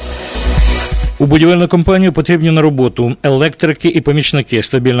 У будівельну компанію потрібні на роботу електрики і помічники,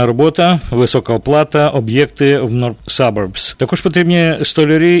 стабільна робота, висока оплата, об'єкти в North Suburbs. Також потрібні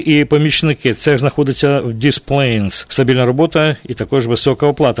столярі і помічники. Це знаходиться в Des Plaines. Стабільна робота і також висока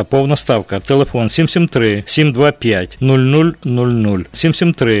оплата, повна ставка. Телефон 773-725-0000.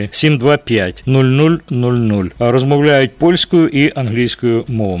 773-725-0000. Розмовляють польською і англійською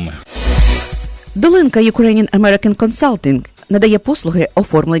мовами. Долинка Ukrainian American Consulting надає послуги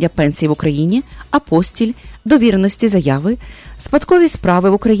оформлення пенсій в Україні, апостіль, довіреності заяви, спадкові справи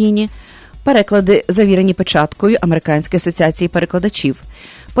в Україні, переклади, завірені печаткою Американської асоціації перекладачів,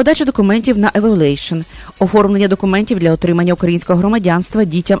 подача документів на evaluation, оформлення документів для отримання українського громадянства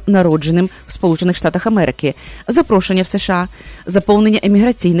дітям, народженим в Сполучених Штатах Америки, запрошення в США, заповнення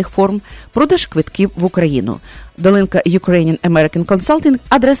еміграційних форм, продаж квитків в Україну. Долинка Ukrainian American Consulting,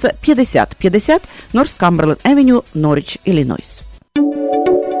 адреса 5050 North Cumberland Avenue, Норріч, Іллінойс.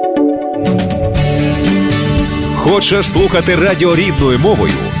 Хочеш слухати радіо рідною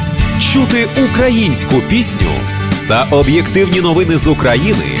мовою? Чути українську пісню та об'єктивні новини з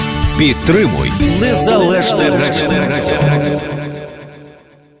України? Підтримуй Незалежне радіо.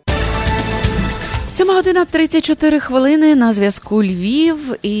 7:34 на зв'язку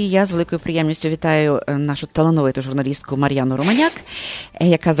Львів, і я з великою приємністю вітаю нашу талановиту журналістку Мар'яну Романяк,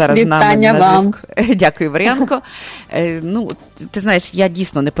 яка зараз з нами на зв'язку. Дякую, Мар'янко. Ну, ти знаєш, я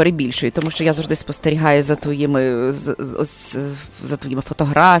дійсно не перебільшую, тому що я завжди спостерігаю за твоїми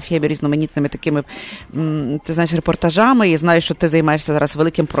фотографіями, різноманітними такими, ти знаєш, репортажами, і знаю, що ти займаєшся зараз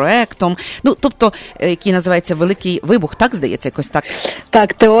великим проектом, ну, тобто, який називається «Великий вибух», так, здається, якось так?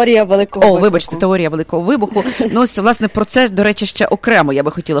 Так, теорія великого вибуху. Вибачте, теорія великого вибуху. Ну, ось, власне, про це, до речі, ще окремо я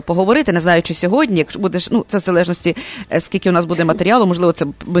би хотіла поговорити, не знаю, чи сьогодні, якщо будеш, ну, це в залежності, скільки у нас буде матеріалу, можливо, це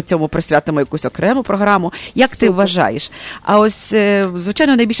ми цьому присвятимо якусь окрему програму. Як Супер. Ти вважаєш? А ось,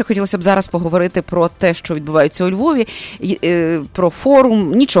 звичайно, найбільше хотілося б зараз поговорити про те, що відбувається у Львові, про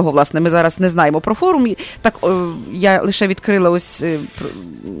форум. Нічого, власне, ми зараз не знаємо про форум. Так, я лише відкрила ось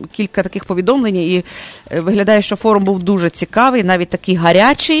кілька таких повідомлень, і виглядає, що форум був дуже цікавий, навіть такий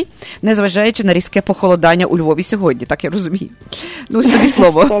гарячий, незважаючи на різке похолодання у Львові сьогодні, так я розумію. Ну, ось тобі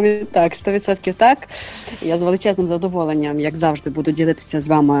слово. Так, 100% так. Я з величезним задоволенням, як завжди, буду ділитися з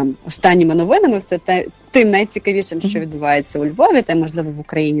вами останніми новинами, все тим найцікавішим, що відбувається у Львові, та, можливо, в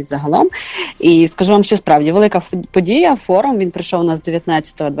Україні загалом. І скажу вам, що справді велика подія, форум, він прийшов у нас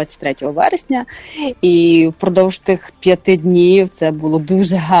 19-23 вересня, і впродовж тих 5 днів це було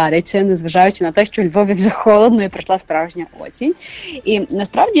дуже гаряче, незважаючи на те, що у Львові вже холодно і прийшла справжня осінь. І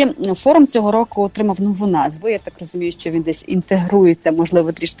насправді форум цього року отримав нову назву. Я так розумію, що він десь інтегрується,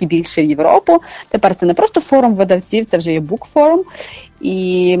 можливо, трішки більше в Європу. Тепер це не просто форум видавців, це вже є букфорум.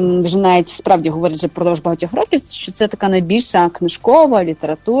 І вже навіть справді говорять вже впродовж багатьох років, що це така найбільша книжкова,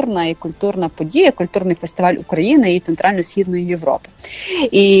 літературна і культурна подія, культурний фестиваль України і Центрально-Східної Європи.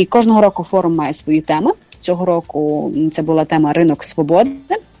 І кожного року форум має свої теми. Цього року це була тема «Ринок свободи».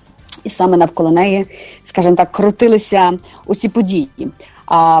 І саме навколо неї, скажімо так, крутилися усі події.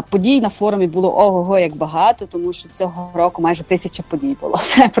 А подій на форумі було ого-го як багато, тому що цього року майже 1000 подій було.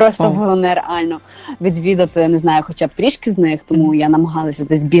 Це просто було нереально відвідати, не знаю, хоча б трішки з них, тому я намагалася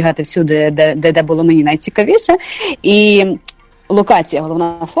десь бігати всюди, де було мені найцікавіше. І локація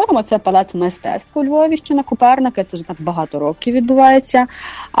головна форуму – це Палац мистецтв у Львові, що на Коперника, це вже так багато років відбувається,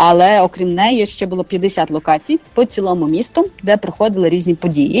 але окрім неї ще було 50 локацій по цілому місту, де проходили різні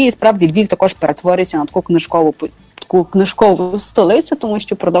події. І справді Львів також перетворюється на таку книжкову столицю, тому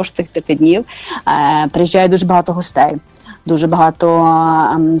що впродовж цих 5 днів приїжджає дуже багато гостей. Дуже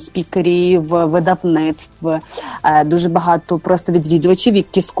багато спікерів, видавництв, дуже багато просто відвідувачів,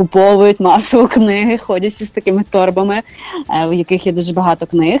 які скуповують масово книги, ходять з такими торбами, в яких є дуже багато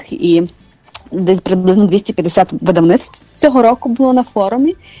книг. І десь приблизно 250 видавництв цього року було на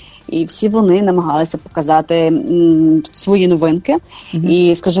форумі. І всі вони намагалися показати свої новинки.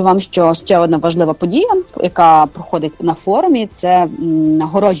 І скажу вам, що ще одна важлива подія, яка проходить на форумі, це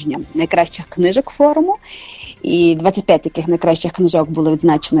нагородження найкращих книжок форуму. І 25 таких найкращих книжок було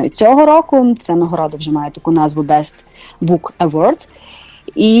відзначено цього року. Ця нагорода вже має таку назву Best Book Award.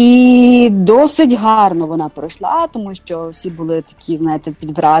 І досить гарно вона пройшла, тому що всі були такі, знаєте,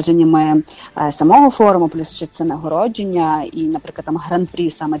 під враженнями самого форуму, плюс ще це нагородження. І, наприклад, там гран-прі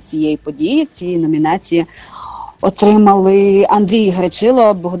саме цієї події, цієї номінації отримали Андрій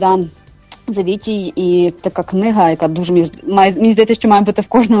Гречило, Богдан Завітій і така книга, яка дуже мені здається, що має бути в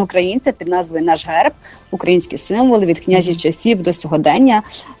кожного українця під назвою «Наш герб. Українські символи від княжих часів до сьогодення».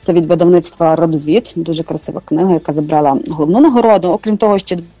 Це від видавництва «Родовід». Дуже красива книга, яка забрала головну нагороду. Окрім того,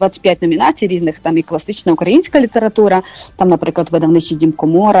 ще 25 номінацій різних, там і класична українська література. Там, наприклад, видавничий дім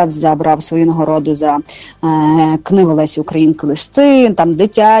 «Комора» забрав свою нагороду за книгу Лесі Українки «Листи», там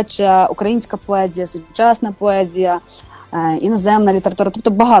дитяча, українська поезія, сучасна поезія, іноземна література,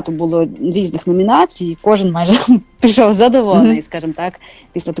 тобто багато було різних номінацій, кожен майже пішов задоволений, скажімо так,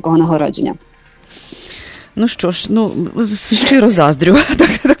 після такого нагородження. Ну що ж, щиро заздрю,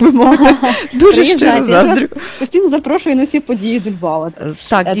 так би мовити. Дуже щиро заздрю. Постійно запрошую на всі події до Львова.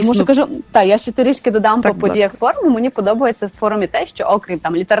 Так, дійсно. Тому що кажу, я ще трішки додам по подіях форуму. Мені подобається в форумі те, що окрім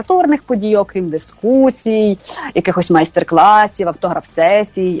там літературних подій, окрім дискусій, якихось майстер-класів,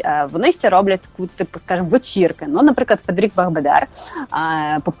 автограф-сесій, вони ще роблять таку, типу, скажімо, вечірки. Ну, наприклад, Федерік Багбедер,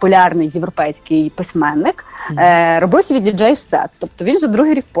 популярний європейський письменник, робив свій діджей-сет. Тобто він вже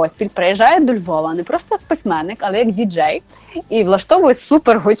другий рік поспіль приїжджає до Львова, не просто як письменник, але як діджей, і влаштовує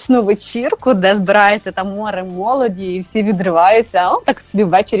супергучну вечірку, де збирається там море молоді, і всі відриваються, так собі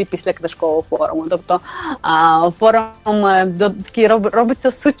ввечері після книжкового форуму. Тобто форум такий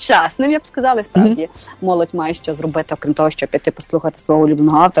робиться сучасним, я б сказала, справді молодь має що зробити, окрім того, щоб піти послухати свого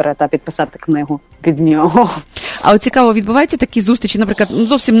улюбленого автора та підписати книгу від нього. А от цікаво, відбуваються такі зустрічі, наприклад,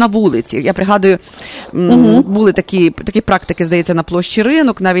 зовсім на вулиці. Я пригадую, були такі практики, здається, на площі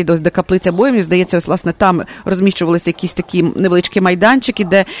Ринок, навіть де каплиця Боїмів, здається, ось, власне, там розміщувалися якісь такі невеличкі майданчики,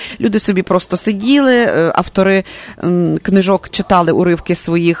 де люди собі просто сиділи, автори книжок читали уривки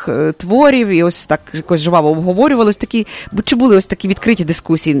своїх творів і ось так якось жваво обговорювали. Чи були ось такі відкриті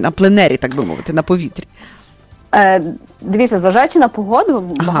дискусії на пленері, так би мовити, на повітрі? Дивіться, зважаючи на погоду,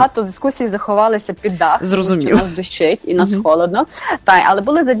 багато дискусій заховалися під дах, зрозуміло, тому що нас дощить і нас холодно. Але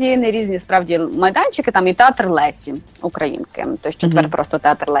були задіяні різні, справді, майданчики, там і театр Лесі Українки, тобто четвер просто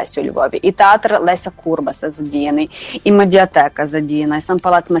театр Лесі у Львові, і театр Леся Курбаса задіяний, і медіатека задіяна, і сам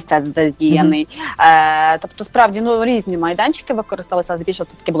палац мистецтв задіяний. Тобто, справді, різні майданчики використовувалися, здебільшого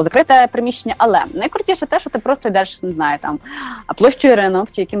це таке було закрите приміщення, але найкрутіше те, що ти просто йдеш, не знаю, там, площею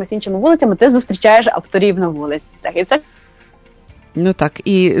Ринок чи якимись іншими вулицями, ти зустрічаєш авторів на вулиці. І це так,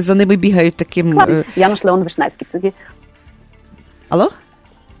 і за ними бігають таким... Януш Леон Вишневський. Це...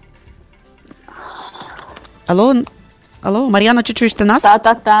 Алло, Мар'яно, чи чуєш ти нас?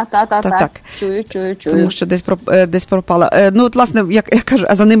 Так. Чую. Тому що десь пропала. Власне, як я кажу,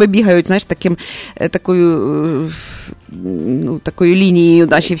 а за ними бігають, знаєш, такою лінією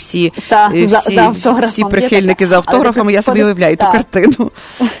наші всі прихильники за автографами. Я собі уявляю ту картину.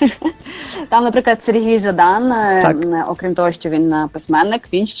 Там, наприклад, Сергій Жадан, окрім того, що він письменник,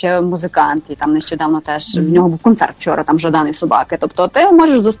 він ще музикант. І там нещодавно теж в нього був концерт вчора, там Жадан і собаки. Тобто ти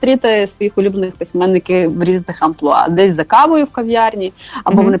можеш зустріти своїх улюблених письменників в різних амплуа. Десь за кавою в кав'ярні,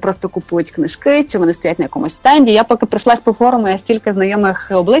 або вони просто купують книжки, чи вони стоять на якомусь стенді. Я поки пройшлась по форуму, я стільки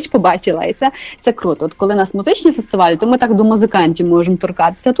знайомих облич побачила, і це круто. От коли у нас музичні фестивалі, то ми так до музикантів можемо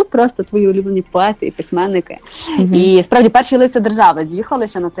торкатися. А тут просто твої улюблені поети і письменники. І справді перші лиця держави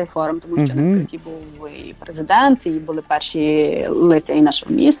з'їхалися на цей форум, тому що на вкриті був і президент, і були перші лиця і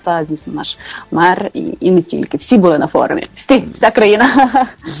нашого міста, звісно, наш мер, і не тільки. Всі були на форумі. Вся країна.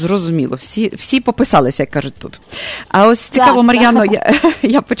 Зрозуміло. Всі пописалися, як кажуть тут. А ось цікаво, Мар'яно,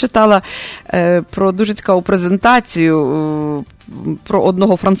 я почитала про дуже цікаву презентацію про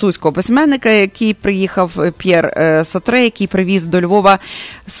одного французького письменника, який приїхав, П'єр Сотре, який привіз до Львова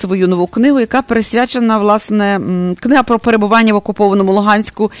свою нову книгу, яка присвячена, власне, книга про перебування в окупованому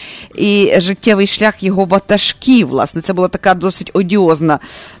Луганську і життєвий шлях його ватажків. Власне, це була така досить одіозна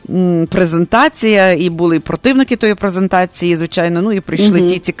презентація, і були противники тої презентації, звичайно, і прийшли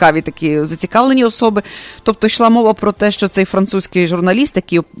ті цікаві такі зацікавлені особи. Тобто йшла мова про те, що цей французький журналіст,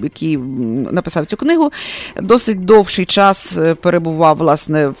 який написав цю книгу, досить довший час перебував,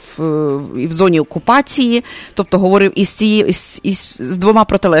 власне, в зоні окупації, тобто говорив з двома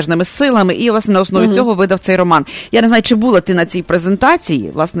протилежними силами, і, власне, на основі цього видав цей роман. Я не знаю, чи була ти на цій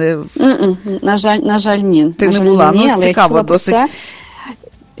презентації, власне? На жаль, ні. Ти не була, але цікаво досить.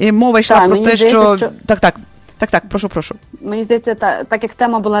 І мова йшла про те, що... Так, прошу. Мені здається, так як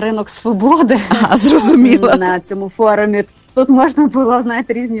тема була «Ринок свободи» зрозуміло. На цьому форумі, тут можна було,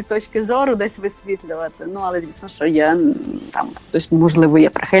 знаєте, різні точки зору десь висвітлювати. Але, звісно, що є, там, хтось, можливо, є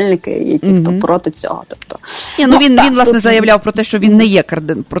прихильники, є ті, хто проти цього. Тобто, він, власне, заявляв про те, що він не є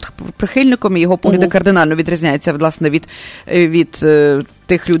прихильником, і його погляди кардинально відрізняються, власне, від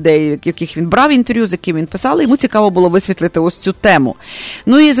тих людей, яких він брав інтерв'ю, з якими він писав, йому цікаво було висвітлити ось цю тему.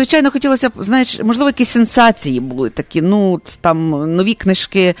 І, звичайно, хотілося б, знаєш, можливо, якісь сенсації були такі, там нові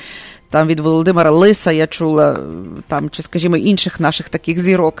книжки, там від Володимира Лиса я чула, там, чи, скажімо, інших наших таких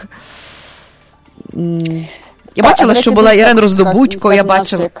зірок. Я бачила, що була Ірена Роздобудько, я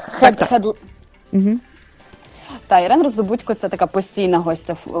бачила. Ірена Роздобудько – це така постійна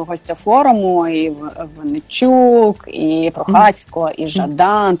гостя форуму, і Винничук, і Прохасько, і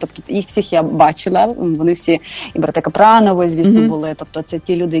Жадан, тобто їх всіх я бачила, вони всі, і брати Капранови, звісно, були, тобто це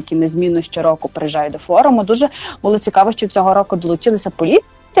ті люди, які незмінно щороку приїжджають до форуму. Дуже було цікаво, що цього року долучилися політики,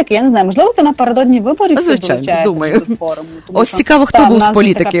 я не знаю, можливо, це напередодні виборів всі долучаються до форуму. Ось цікаво, хто був з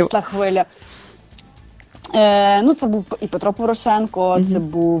політиків. Така пішла хвиля. Це був і Петро Порошенко, це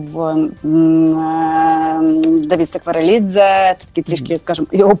був Давид Секварелідзе, такі трішки, скажімо,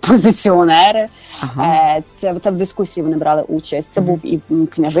 і опозиціонери. Це в дискусії вони брали участь. Це був і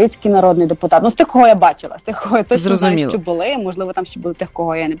Княжицький народний депутат. З тих, кого я бачила, з тих, кого я точно знаю, що були. Можливо, там ще були тих,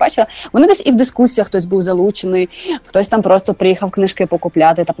 кого я не бачила. Вони десь і в дискусіях хтось був залучений, хтось там просто приїхав книжки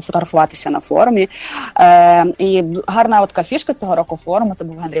покупляти та пофотографуватися на форумі. І гарна така фішка цього року форуму, це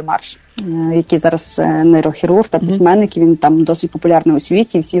був Генрі Марш, який зараз нейрохірург та письменник, він там досить популярний у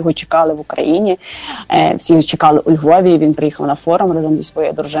світі, всі його чекали в Україні, всі його чекали у Львові, він приїхав на форум разом зі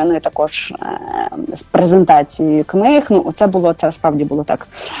своєю дружиною, також з презентацією книг. Це справді було так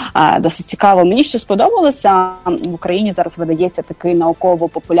досить цікаво. Мені що сподобалося, в Україні зараз видається такий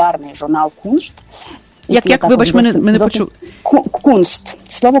науково-популярний журнал «Куншт». Як вибач, ми не почули. Куншт.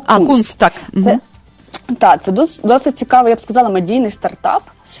 Слово «куншт». Куншт, так. Так, це досить цікавий, я б сказала, медійний стартап,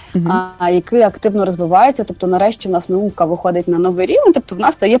 який активно розвивається. Тобто, нарешті в нас наука виходить на новий рівень, тобто в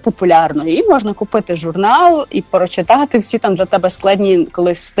нас стає популярною. І можна купити журнал і прочитати всі там для тебе складні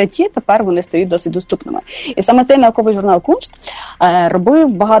колись статті, тепер вони стають досить доступними. І саме цей науковий журнал «Куншт» робив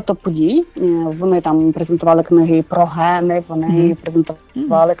багато подій. Вони там презентували книги про гени, вони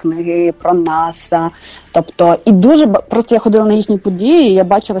презентували книги про НАСА. Тобто, і дуже просто я ходила на їхні події, і я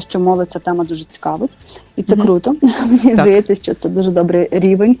бачила, що молодь ця тема дуже цікавить. І це круто. Мені здається, що це дуже добрий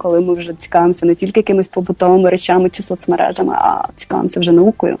рівень, коли ми вже цікавимося не тільки якимись побутовими речами чи соцмережами, а цікавимося вже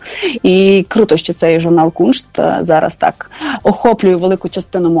наукою. І круто, що цей журнал «Куншт» зараз так охоплює велику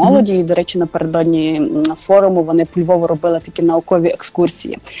частину молоді. І, до речі, напередодні форуму вони по Львову робили такі наукові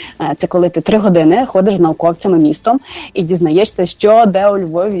екскурсії. Це коли ти 3 години ходиш з науковцями містом і дізнаєшся, що, де у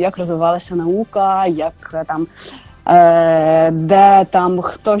Львові, як розвивалася наука, як там, де там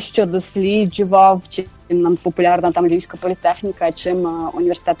хто що досліджував, чи нам популярна там Львівська політехніка, чим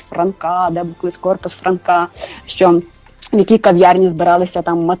університет Франка, де був колись корпус Франка, що в якій кав'ярні збиралися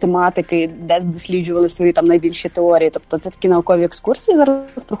там математики, де досліджували свої там найбільші теорії. Тобто це такі наукові екскурсії зараз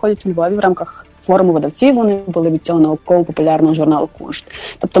проходять у Львові в рамках форуму видавців. Вони були від цього науково-популярного журналу «Куншт».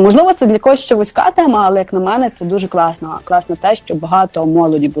 Тобто, можливо, це для когось ще вузька тема, але, як на мене, це дуже класно. Класно те, що багато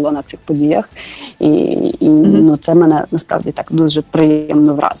молоді було на цих подіях. І це мене, насправді, так дуже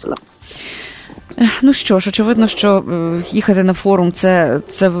приємно вразило. Ну що ж, очевидно, що їхати на форум –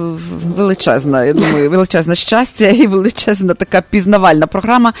 це величезна, я думаю, величезне щастя і величезна така пізнавальна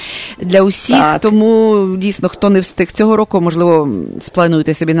програма для усіх. Так. Тому, дійсно, хто не встиг цього року, можливо,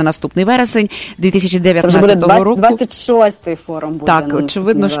 сплануйте собі на наступний вересень 2019 року. 26-й форум буде. Так,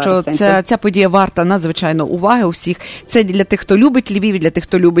 очевидно, що ця подія варта надзвичайно уваги усіх. Це для тих, хто любить Львів, для тих,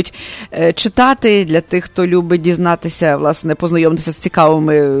 хто любить читати, для тих, хто любить дізнатися, власне, познайомитися з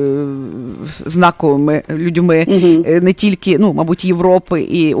цікавими знаковими людьми не тільки, мабуть, Європи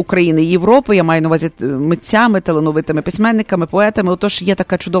і України, і Європи, я маю на увазі митцями, талановитими письменниками, поетами, отож є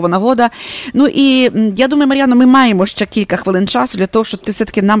така чудова нагода. Ну і я думаю, Мар'яно, ми маємо ще кілька хвилин часу для того, щоб ти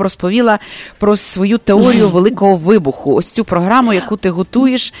все-таки нам розповіла про свою теорію Великого вибуху, ось цю програму, яку ти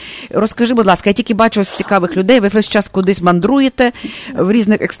готуєш. Розкажи, будь ласка, я тільки бачу ось цікавих людей, ви весь час кудись мандруєте в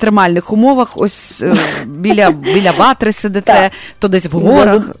різних екстремальних умовах, ось біля Ватри сидите, то десь в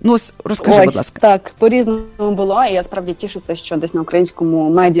горах. Ну, ось розкажи, будь ласка. Так, по-різному було, і я справді тішуся, що десь на українському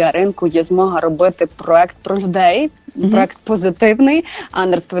медіаринку є змога робити проект про людей, проект позитивний, а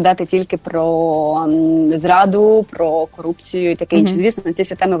не розповідати тільки про зраду, про корупцію і таке інше. Звісно, ці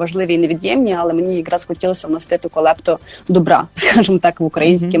всі теми важливі і невід'ємні, але мені якраз хотілося внести ту колепту добра, скажімо так, в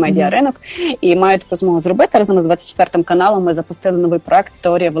український медіаринок. І маю таку змогу зробити. Разом з 24-м каналом ми запустили новий проект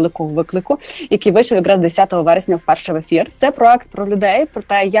 «Теорія великого виклику», який вийшов якраз 10 вересня вперше в ефір. Це проект про людей, про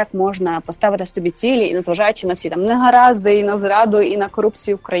те, як можна поставити собі цілі, і незважаючи на всі там негаразди, і на зраду, і на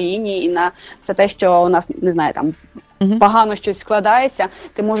корупцію в країні, і на все те, що у нас, не знаю, там погано щось складається,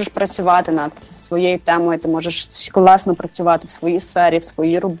 ти можеш працювати над своєю темою, ти можеш класно працювати в своїй сфері, в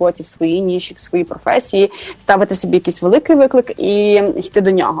своїй роботі, в своїй ніші, в своїй професії, ставити собі якийсь великий виклик і йти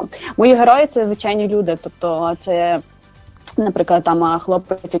до нього. Мої герої – це звичайні люди, тобто це... Наприклад, там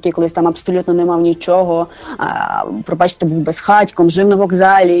хлопець, який колись там абсолютно не мав нічого, пробачте, був безхатьком, жив на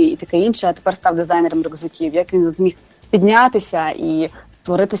вокзалі і таке інше, а тепер став дизайнером рюкзаків. Як він зміг піднятися і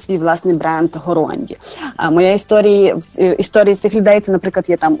створити свій власний бренд Горонді. Моя історії цих людей, це, наприклад,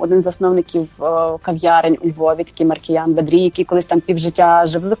 є там один з засновників кав'ярень у Львові, такий Маркіян Бедрій, який колись там півжиття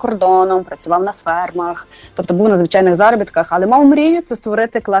жив за кордоном, працював на фермах, тобто був на звичайних заробітках, але мав мрію це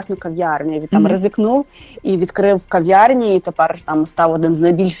створити класну кав'ярню. Він там ризикнув і відкрив кав'ярні, і тепер там став одним з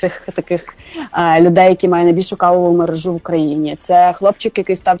найбільших таких людей, які має найбільшу кавову мережу в Україні. Це хлопчик,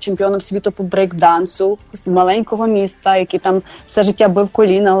 який став чемпіоном світу по брейк-дансу з маленького міста, який там все життя бив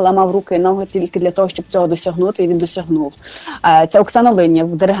коліна, ламав руки і ноги тільки для того, щоб цього досягнути, і він досягнув. Це Оксана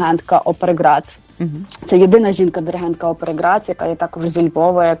Линєв, диригентка опери Грац. Це єдина жінка-диригентка опери Грац, яка є також зі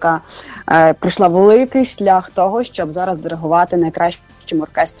Львова, яка пройшла великий шлях того, щоб зараз диригувати найкращими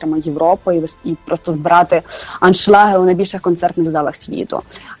оркестрами Європи і просто збирати аншлаги у найбільших концертних залах світу.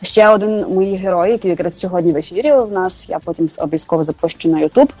 Ще один мої герої, який якраз сьогодні в ефірі у нас, я потім обов'язково запущу на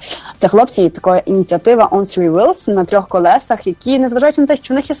YouTube. Це хлопці, така ініціатива On Three Wheels на 3 колесах, які, незважаючи на те,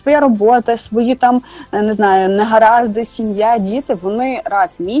 що в них є своя робота, свої там, не знаю, негаразди, сім'я, діти, вони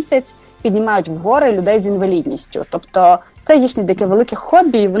раз в місяць піднімають в гори людей з інвалідністю. Тобто це їхнє таке велике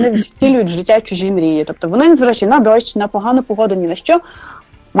хобі, і вони втілюють в життя чужі мрії. Тобто вони, незважаючи на дощ, на погану погоду, ні на що,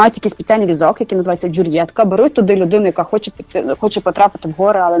 мають такий спеціальний візок, який називається джур'єтка, беруть туди людину, яка хоче потрапити в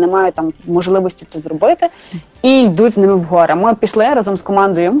гори, але не має там можливості це зробити, і йдуть з ними в гори. Ми пішли разом з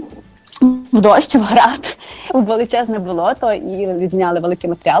командою в дощ, в град, в величезне болото і відзняли великий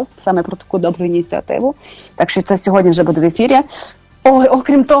матеріал саме про таку добру ініціативу. Так що це сьогодні вже буде в ефірі.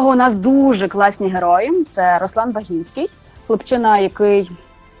 Окрім того, у нас дуже класні герої. Це Руслан Багінський, хлопчина, який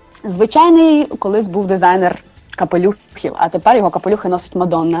звичайний колись був дизайнер капелюхів, а тепер його капелюхи носить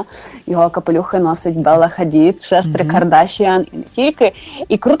Мадонна, його капелюхи носить Белла Хадід, сестри Кардашіан і не тільки.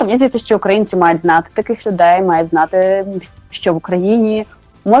 І круто, мені здається, що українці мають знати таких людей, мають знати, що в Україні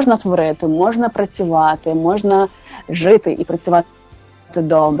можна творити, можна працювати, можна жити і працювати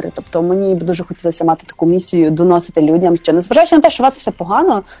добре. Тобто мені б дуже хотілося мати таку місію доносити людям, що незважаючи на те, що у вас все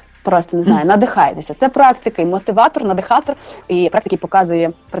погано, просто, не знаю, надихайтеся. Це практика і мотиватор, надихатор, і практика, який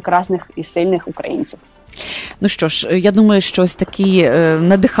показує прекрасних і сильних українців. Ну що ж, я думаю, що ось такий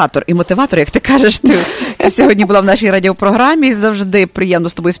надихатор і мотиватор, як ти кажеш, ти сьогодні була в нашій радіопрограмі, завжди приємно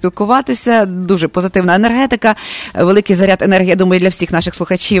з тобою спілкуватися, дуже позитивна енергетика, великий заряд енергії, я думаю, для всіх наших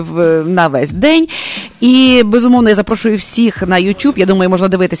слухачів на весь день. І, безумовно, я запрошую всіх на YouTube, я думаю, можна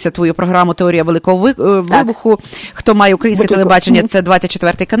дивитися твою програму «Теорія великого вибуху». Хто має українське телебачення, це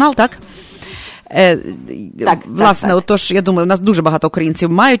 24-й канал, так? Власне, отож, я думаю, у нас дуже багато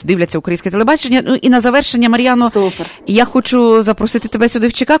українців мають, дивляться українське телебачення. Ну і на завершення, Мар'яно, я хочу запросити тебе сюди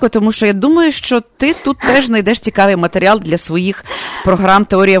в Чикаго, тому що я думаю, що ти тут теж знайдеш цікавий матеріал для своїх програм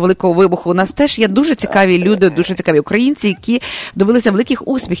 «Теорія великого вибуху». У нас теж є дуже цікаві люди, дуже цікаві українці, які добилися великих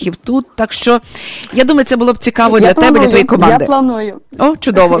успіхів тут. Так що, я думаю, це було б цікаво для тебе, для твоєї команди. Я планую. О,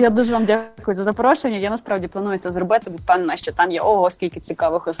 чудово. Я дуже вам дякую за запрошення. Я насправді планую це зробити, бо впевнена, що там є скільки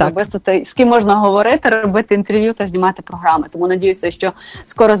цікавих особистостей, з ким можна говорити, робити інтерв'ю та знімати програми. Тому надіюся, що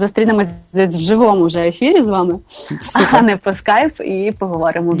скоро зустрінемось в живому вже ефірі з вами, а не по скайп, і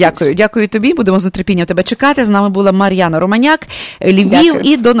поговоримо. Дякую тобі, будемо з нетерпінням тебе чекати. З нами була Мар'яна Романяк, Львів,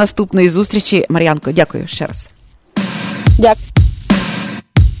 і до наступної зустрічі. Мар'янко, дякую ще раз. Дякую.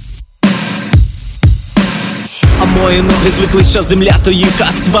 А мої ноги звикли, що земля то їх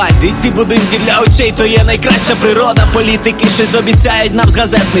асфальт. І ці будинки для очей то є найкраща природа. Політики щось обіцяють нам з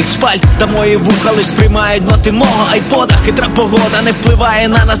газетних шпальт. Та мої вуха лиш сприймають ноти мого айпода. Хитра погода не впливає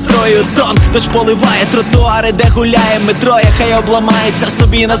на настрою тон. Тож поливає тротуари, де гуляє метро. Хай обламається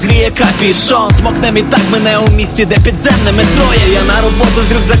собі, назгріє капішон. Смокнем і так мене у місті, де підземне метро є. Я на роботу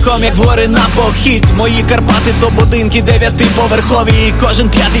з рюкзаком, як в гори на похід. Мої Карпати то будинки 9-поверхові. І кожен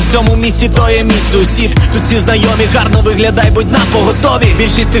п'ятий в цьому місті то є мій сусід. Тут всі знайомі, гарно виглядай, будь напоготові.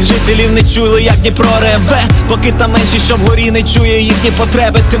 Більшість тих жителів не чули, як Дніпро реве. Поки там менші, що вгорі не чує їхні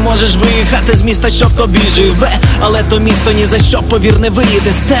потреби. Ти можеш виїхати з міста, що в тобі живе, але то місто ні за що, повір, не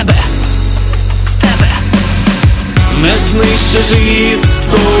виїде з тебе. Не знищиш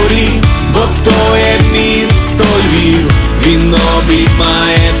історії, бо то є місто Львів. Він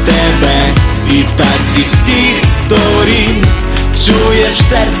обіймає тебе і так зі всіх сторін. Чуєш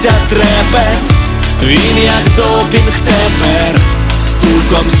серця трепет, він як допінг тепер,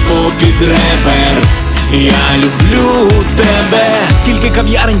 стуком з-попід ребер. Я люблю тебе. Скільки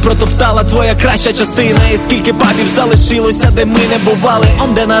кав'ярень протоптала твоя краща частина, і скільки пабів залишилося, де ми не бували.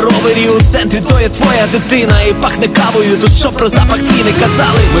 Он де на ровері у центрі, то є твоя дитина. І пахне кавою, тут що про запах твій не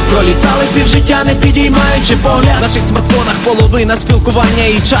казали. Ми пролітали півжиття, не підіймаючи погляд. В наших смартфонах половина спілкування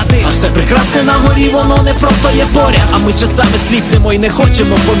і чати. А все прекрасне на горі, воно не просто є поряд. А ми часами сліпнемо і не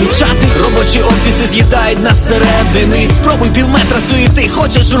хочемо помічати. Робочі офіси з'їдають нас зсередини. Спробуй півметра суєти,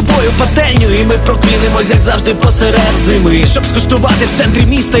 хочеш журбою пательню, і ми прокинемо, як завжди посеред зими, щоб скуштувати в центрі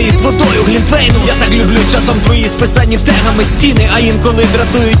міста із водою глінтвейну. Я так люблю часом твої списані тегами стіни, а інколи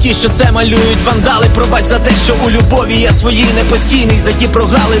дратують ті, що це малюють вандали. Пробач за те, що у любові я своїй непостійний, за ті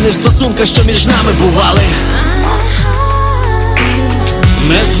прогалини в стосунках, що між нами бували.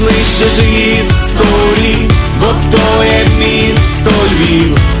 Не знищиш історії, бо то є місто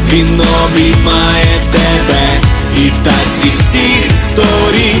Львів. Він обіймає тебе і так зі всіх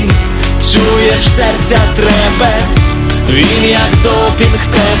сторін. Чуєш серця трепет, він як допінг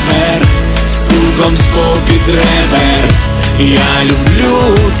тепер, стуком з-попід ребер. Я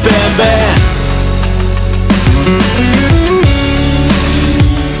люблю тебе.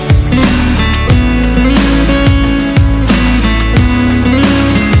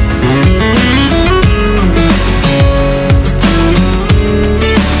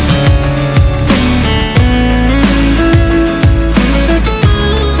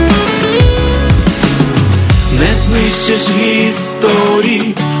 Знищиш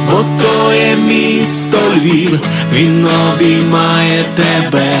історії, бо то є місто Львів. Він обіймає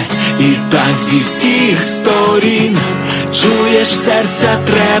тебе і так зі всіх сторін. Чуєш серця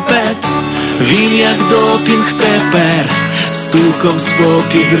трепет, він як допінг тепер, стуком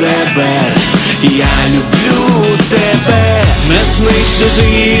з-попід ребер. Я люблю тебе, не знищиш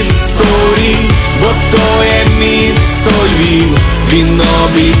історії, бо то є місто Львів. Він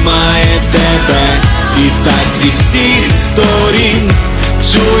обіймає тебе і так зі всіх сторін.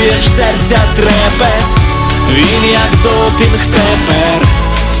 Чуєш серця трепет, він як допінг тепер,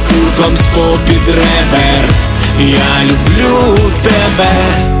 з турком з-попід ребер. Я люблю тебе.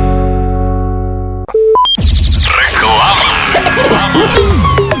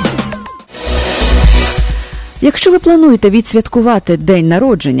 Якщо ви плануєте відсвяткувати день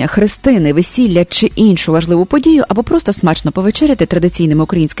народження, хрестини, весілля чи іншу важливу подію, або просто смачно повечеряти традиційними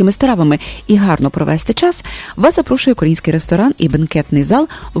українськими стравами і гарно провести час, вас запрошує український ресторан і бенкетний зал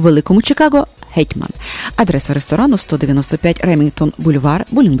у Великому Чикаго «Гетьман». Адреса ресторану 195 Ремінгтон Бульвар,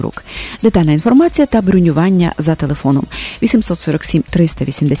 Болінбрук. Детальна інформація та бронювання за телефоном 847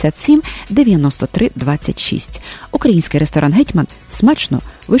 387 93 26. Український ресторан «Гетьман» смачно,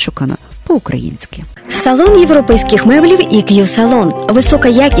 вишукано, по-українськи. Салон європейських меблів «EQ Салон». Висока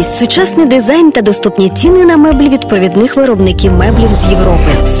якість, сучасний дизайн та доступні ціни на меблі від провідних виробників меблів з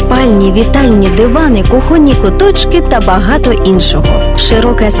Європи. Спальні, вітальні, дивани, кухонні куточки та багато іншого.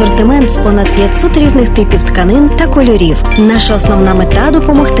 Широкий асортимент з понад 500 різних типів тканин та кольорів. Наша основна мета –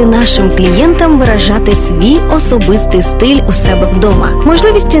 допомогти нашим клієнтам виражати свій особистий стиль у себе вдома.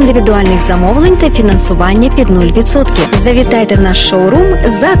 Можливість індивідуальних замовлень та фінансування під 0%. Завітайте в наш шоурум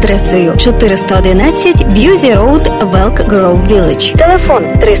за адресою 411 Б'юзі Роуд, Велк Гроув Вілледж. Телефон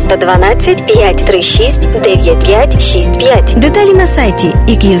 312-536-9565. Деталі на сайті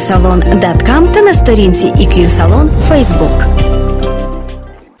eqsalon.com та на сторінці EQ Salon Facebook.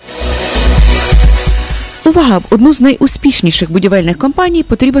 Увага! В одну з найуспішніших будівельних компаній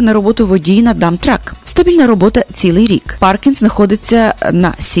потрібен на роботу водій на дамтрак. Стабільна робота цілий рік. Паркінг знаходиться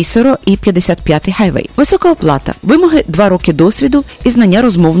на Сісеро і 55-й хайвей. Висока оплата. Вимоги 2 роки досвіду і знання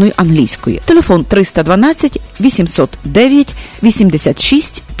розмовної англійської. Телефон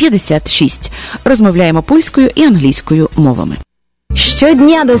 312-809-86-56. Розмовляємо польською і англійською мовами.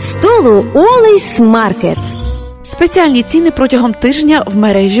 Щодня до столу Олейс Маркет. Спеціальні ціни протягом тижня в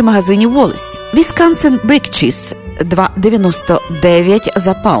мережі магазинів Wallace. Wisconsin Brick Cheese – 2,99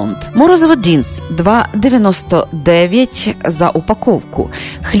 за паунд. Морозиво Дінс – 2,99 за упаковку.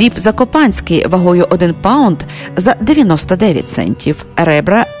 Хліб закопанський вагою 1 паунд за 99 центів.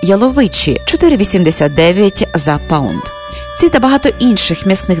 Ребра яловичі – 4,89 за паунд. Ці та багато інших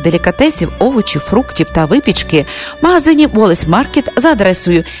м'ясних делікатесів, овочів, фруктів та випічки в магазині Wallace Market за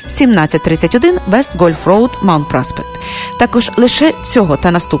адресою 1731 West Golf Road, Mount Prospect. Також лише цього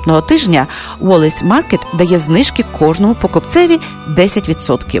та наступного тижня Wallace Market дає знижки кожному покупцеві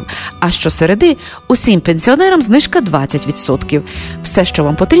 10%, а щосереди усім пенсіонерам знижка 20%. Все, що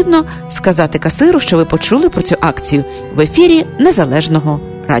вам потрібно, сказати касиру, що ви почули про цю акцію в ефірі Незалежного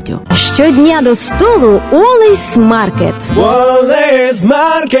радіо. Щодня до столу Олейс Маркет. Олейс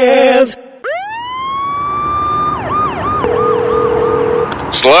Маркет.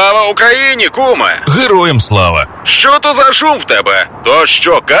 Слава Україні, куме! Героям слава! Що то за шум в тебе? То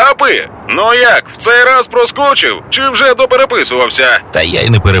що, капи? Ну як, в цей раз проскочив? Чи вже допереписувався? Та я й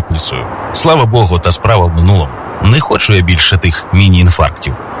не переписую. Слава Богу, та справа в минулому. Не хочу я більше тих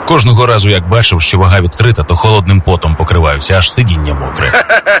міні-інфарктів. Кожного разу, як бачив, що вага відкрита, то холодним потом покриваюся, аж сидіння мокре.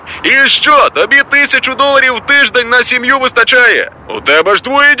 І що, тобі $1000 в тиждень на сім'ю вистачає? У тебе ж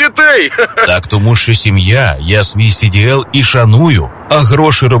 2 дітей. Так тому, що сім'я, я свій CDL і шаную, а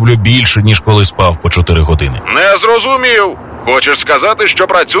гроші роблю більше, ніж коли спав по 4 години. Не зрозумів. Хочеш сказати, що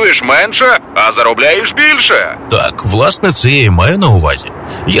працюєш менше, а заробляєш більше? Так, власне, це я і маю на увазі.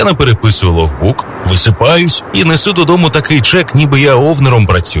 Я не переписую логбук, висипаюсь і несу додому такий чек, ніби я овнером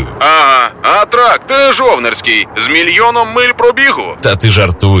працюю. Ага, а трак теж овнерський, з 1 мільйоном миль пробігу. Та ти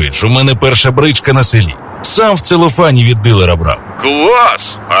жартуєш, у мене перша бричка на селі. Сам в целофані від дилера брав.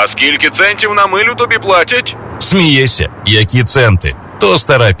 Клас! А скільки центів на милю тобі платять? Смієшся, які центи? То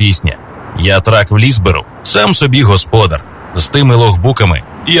стара пісня. Я трак в ліс беру, сам собі господар. З тими логбуками,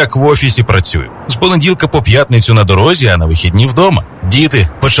 як в офісі працюю. З понеділка по п'ятницю на дорозі, а на вихідні вдома. Діти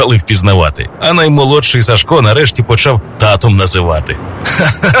почали впізнавати, а наймолодший Сашко нарешті почав татом називати.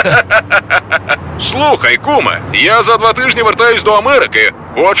 Слухай, куме, я за 2 тижні вертаюсь до Америки.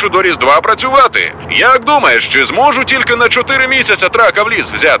 Хочу до Різдва працювати. Як думаєш, чи зможу тільки на 4 місяці трака в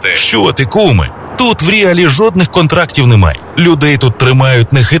ліс взяти? Що ти, куме? Тут в реалі жодних контрактів немає. Людей тут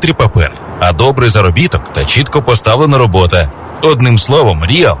тримають не хитрі папери, а добрий заробіток та чітко поставлена робота. Одним словом,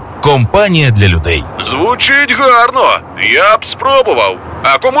 Real – компанія для людей. Звучить гарно. Я б спробував.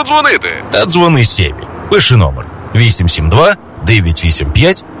 А кому дзвонити? Та дзвони Сєві. Пиши номер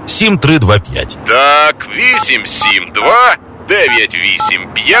 872-985-7325. Так,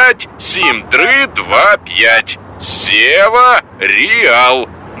 985-7325. Сєва Ріал.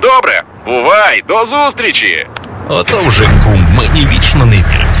 Добре, бувай, до зустрічі. Ото вже, кум, мені вічно не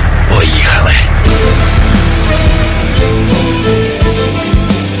вірить. Поїхали.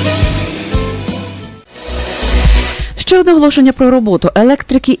 Ще одне оголошення про роботу.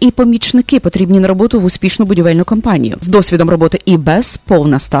 Електрики і помічники потрібні на роботу в успішну будівельну компанію. З досвідом роботи і без,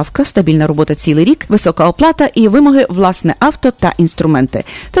 повна ставка, стабільна робота цілий рік, висока оплата і вимоги власне авто та інструменти.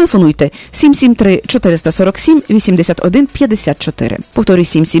 Телефонуйте 773-447-81-54. Повторюю,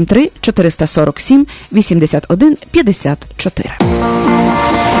 773-447-81-54.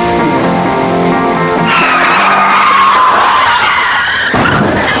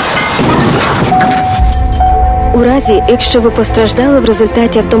 У разі, якщо ви постраждали в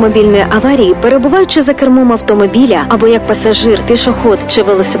результаті автомобільної аварії, перебуваючи за кермом автомобіля або як пасажир, пішохід чи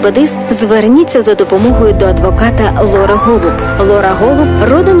велосипедист, зверніться за допомогою до адвоката Лори Голуб. Лора Голуб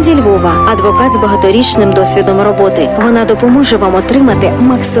родом зі Львова, адвокат з багаторічним досвідом роботи. Вона допоможе вам отримати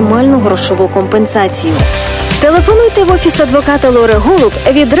максимальну грошову компенсацію. Телефонуйте в офіс адвоката Лори Голуб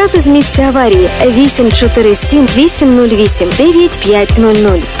відразу з місця аварії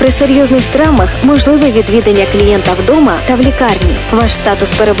 847-808-9500. При серйозних травмах можливе відвідання клієнта вдома та в лікарні. Ваш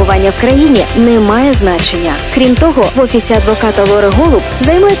статус перебування в країні не має значення. Крім того, в офісі адвоката Лори Голуб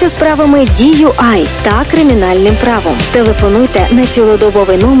займаються справами DUI та кримінальним правом. Телефонуйте на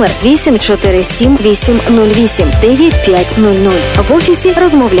цілодобовий номер 847-808-9500. В офісі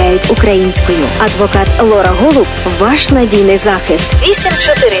розмовляють українською. Адвокат Лора Голуб – ваш надійний захист.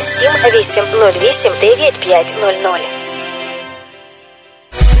 847-808-9500.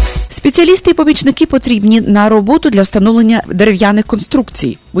 Спеціалісти і помічники потрібні на роботу для встановлення дерев'яних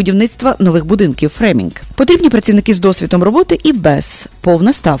конструкцій, будівництва нових будинків, фремінг. Потрібні працівники з досвідом роботи і без,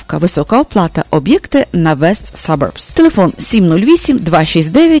 повна ставка, висока оплата, об'єкти на West Suburbs. Телефон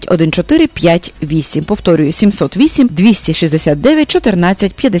 708-269-1458. Повторюю,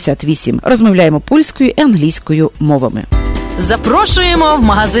 708-269-1458. Розмовляємо польською і англійською мовами. Запрошуємо в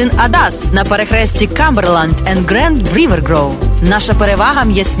магазин Адас на перехресті Камберланд and Grand River Grove. Наша перевага –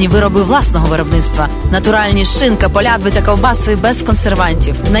 м'ясні вироби власного виробництва. Натуральні шинка, полядвиця, ковбаси без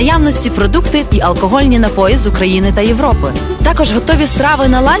консервантів. В наявності продукти і алкогольні напої з України та Європи. Також готові страви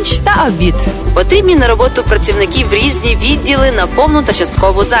на ланч та обід. Потрібні на роботу працівників в різні відділи на повну та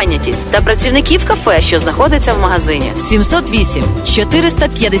часткову зайнятість. Та працівників кафе, що знаходиться в магазині.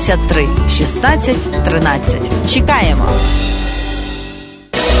 708-453-16-13. Чекаємо!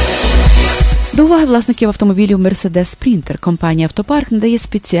 До уваги власників автомобілів Mercedes Sprinter компанія «Автопарк» надає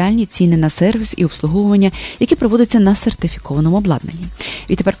спеціальні ціни на сервіс і обслуговування, які проводяться на сертифікованому обладнанні.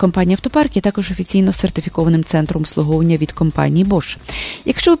 Відтепер компанія «Автопарк» є також офіційно сертифікованим центром обслуговування від компанії Bosch.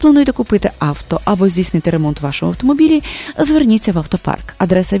 Якщо ви плануєте купити авто або здійснити ремонт вашого автомобілі, зверніться в «Автопарк».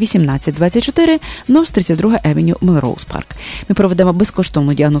 Адреса 1824 North 32 Avenue, Melrose Park. Ми проведемо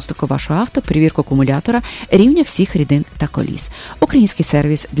безкоштовну діагностику вашого авто, перевірку акумулятора, рівня всіх рідин та коліс. Український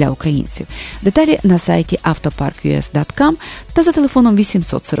сервіс для українців. Деталі на сайті autoparkus.com та за телефоном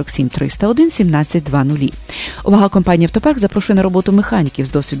 847 301 1720. Увага, компанія «Автопарк» запрошує на роботу механіків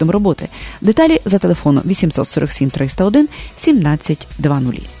з досвідом роботи. Деталі за телефоном 847 301 1720.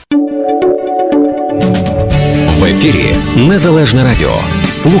 В ефірі Незалежне Радіо.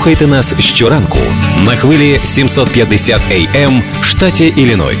 Слухайте нас щоранку на хвилі 750 AM в штаті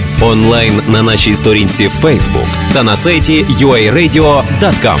Ілліной. Онлайн на нашій сторінці Facebook та на сайті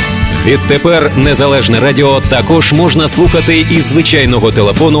uaradio.com. Відтепер Незалежне Радіо також можна слухати із звичайного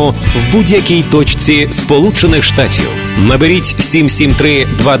телефону в будь-якій точці Сполучених Штатів. Наберіть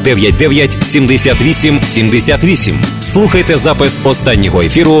 773-299-78-78. Слухайте запис останнього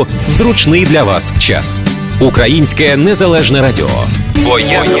ефіру в зручний для вас час. Українське Незалежне Радіо. Бо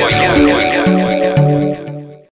я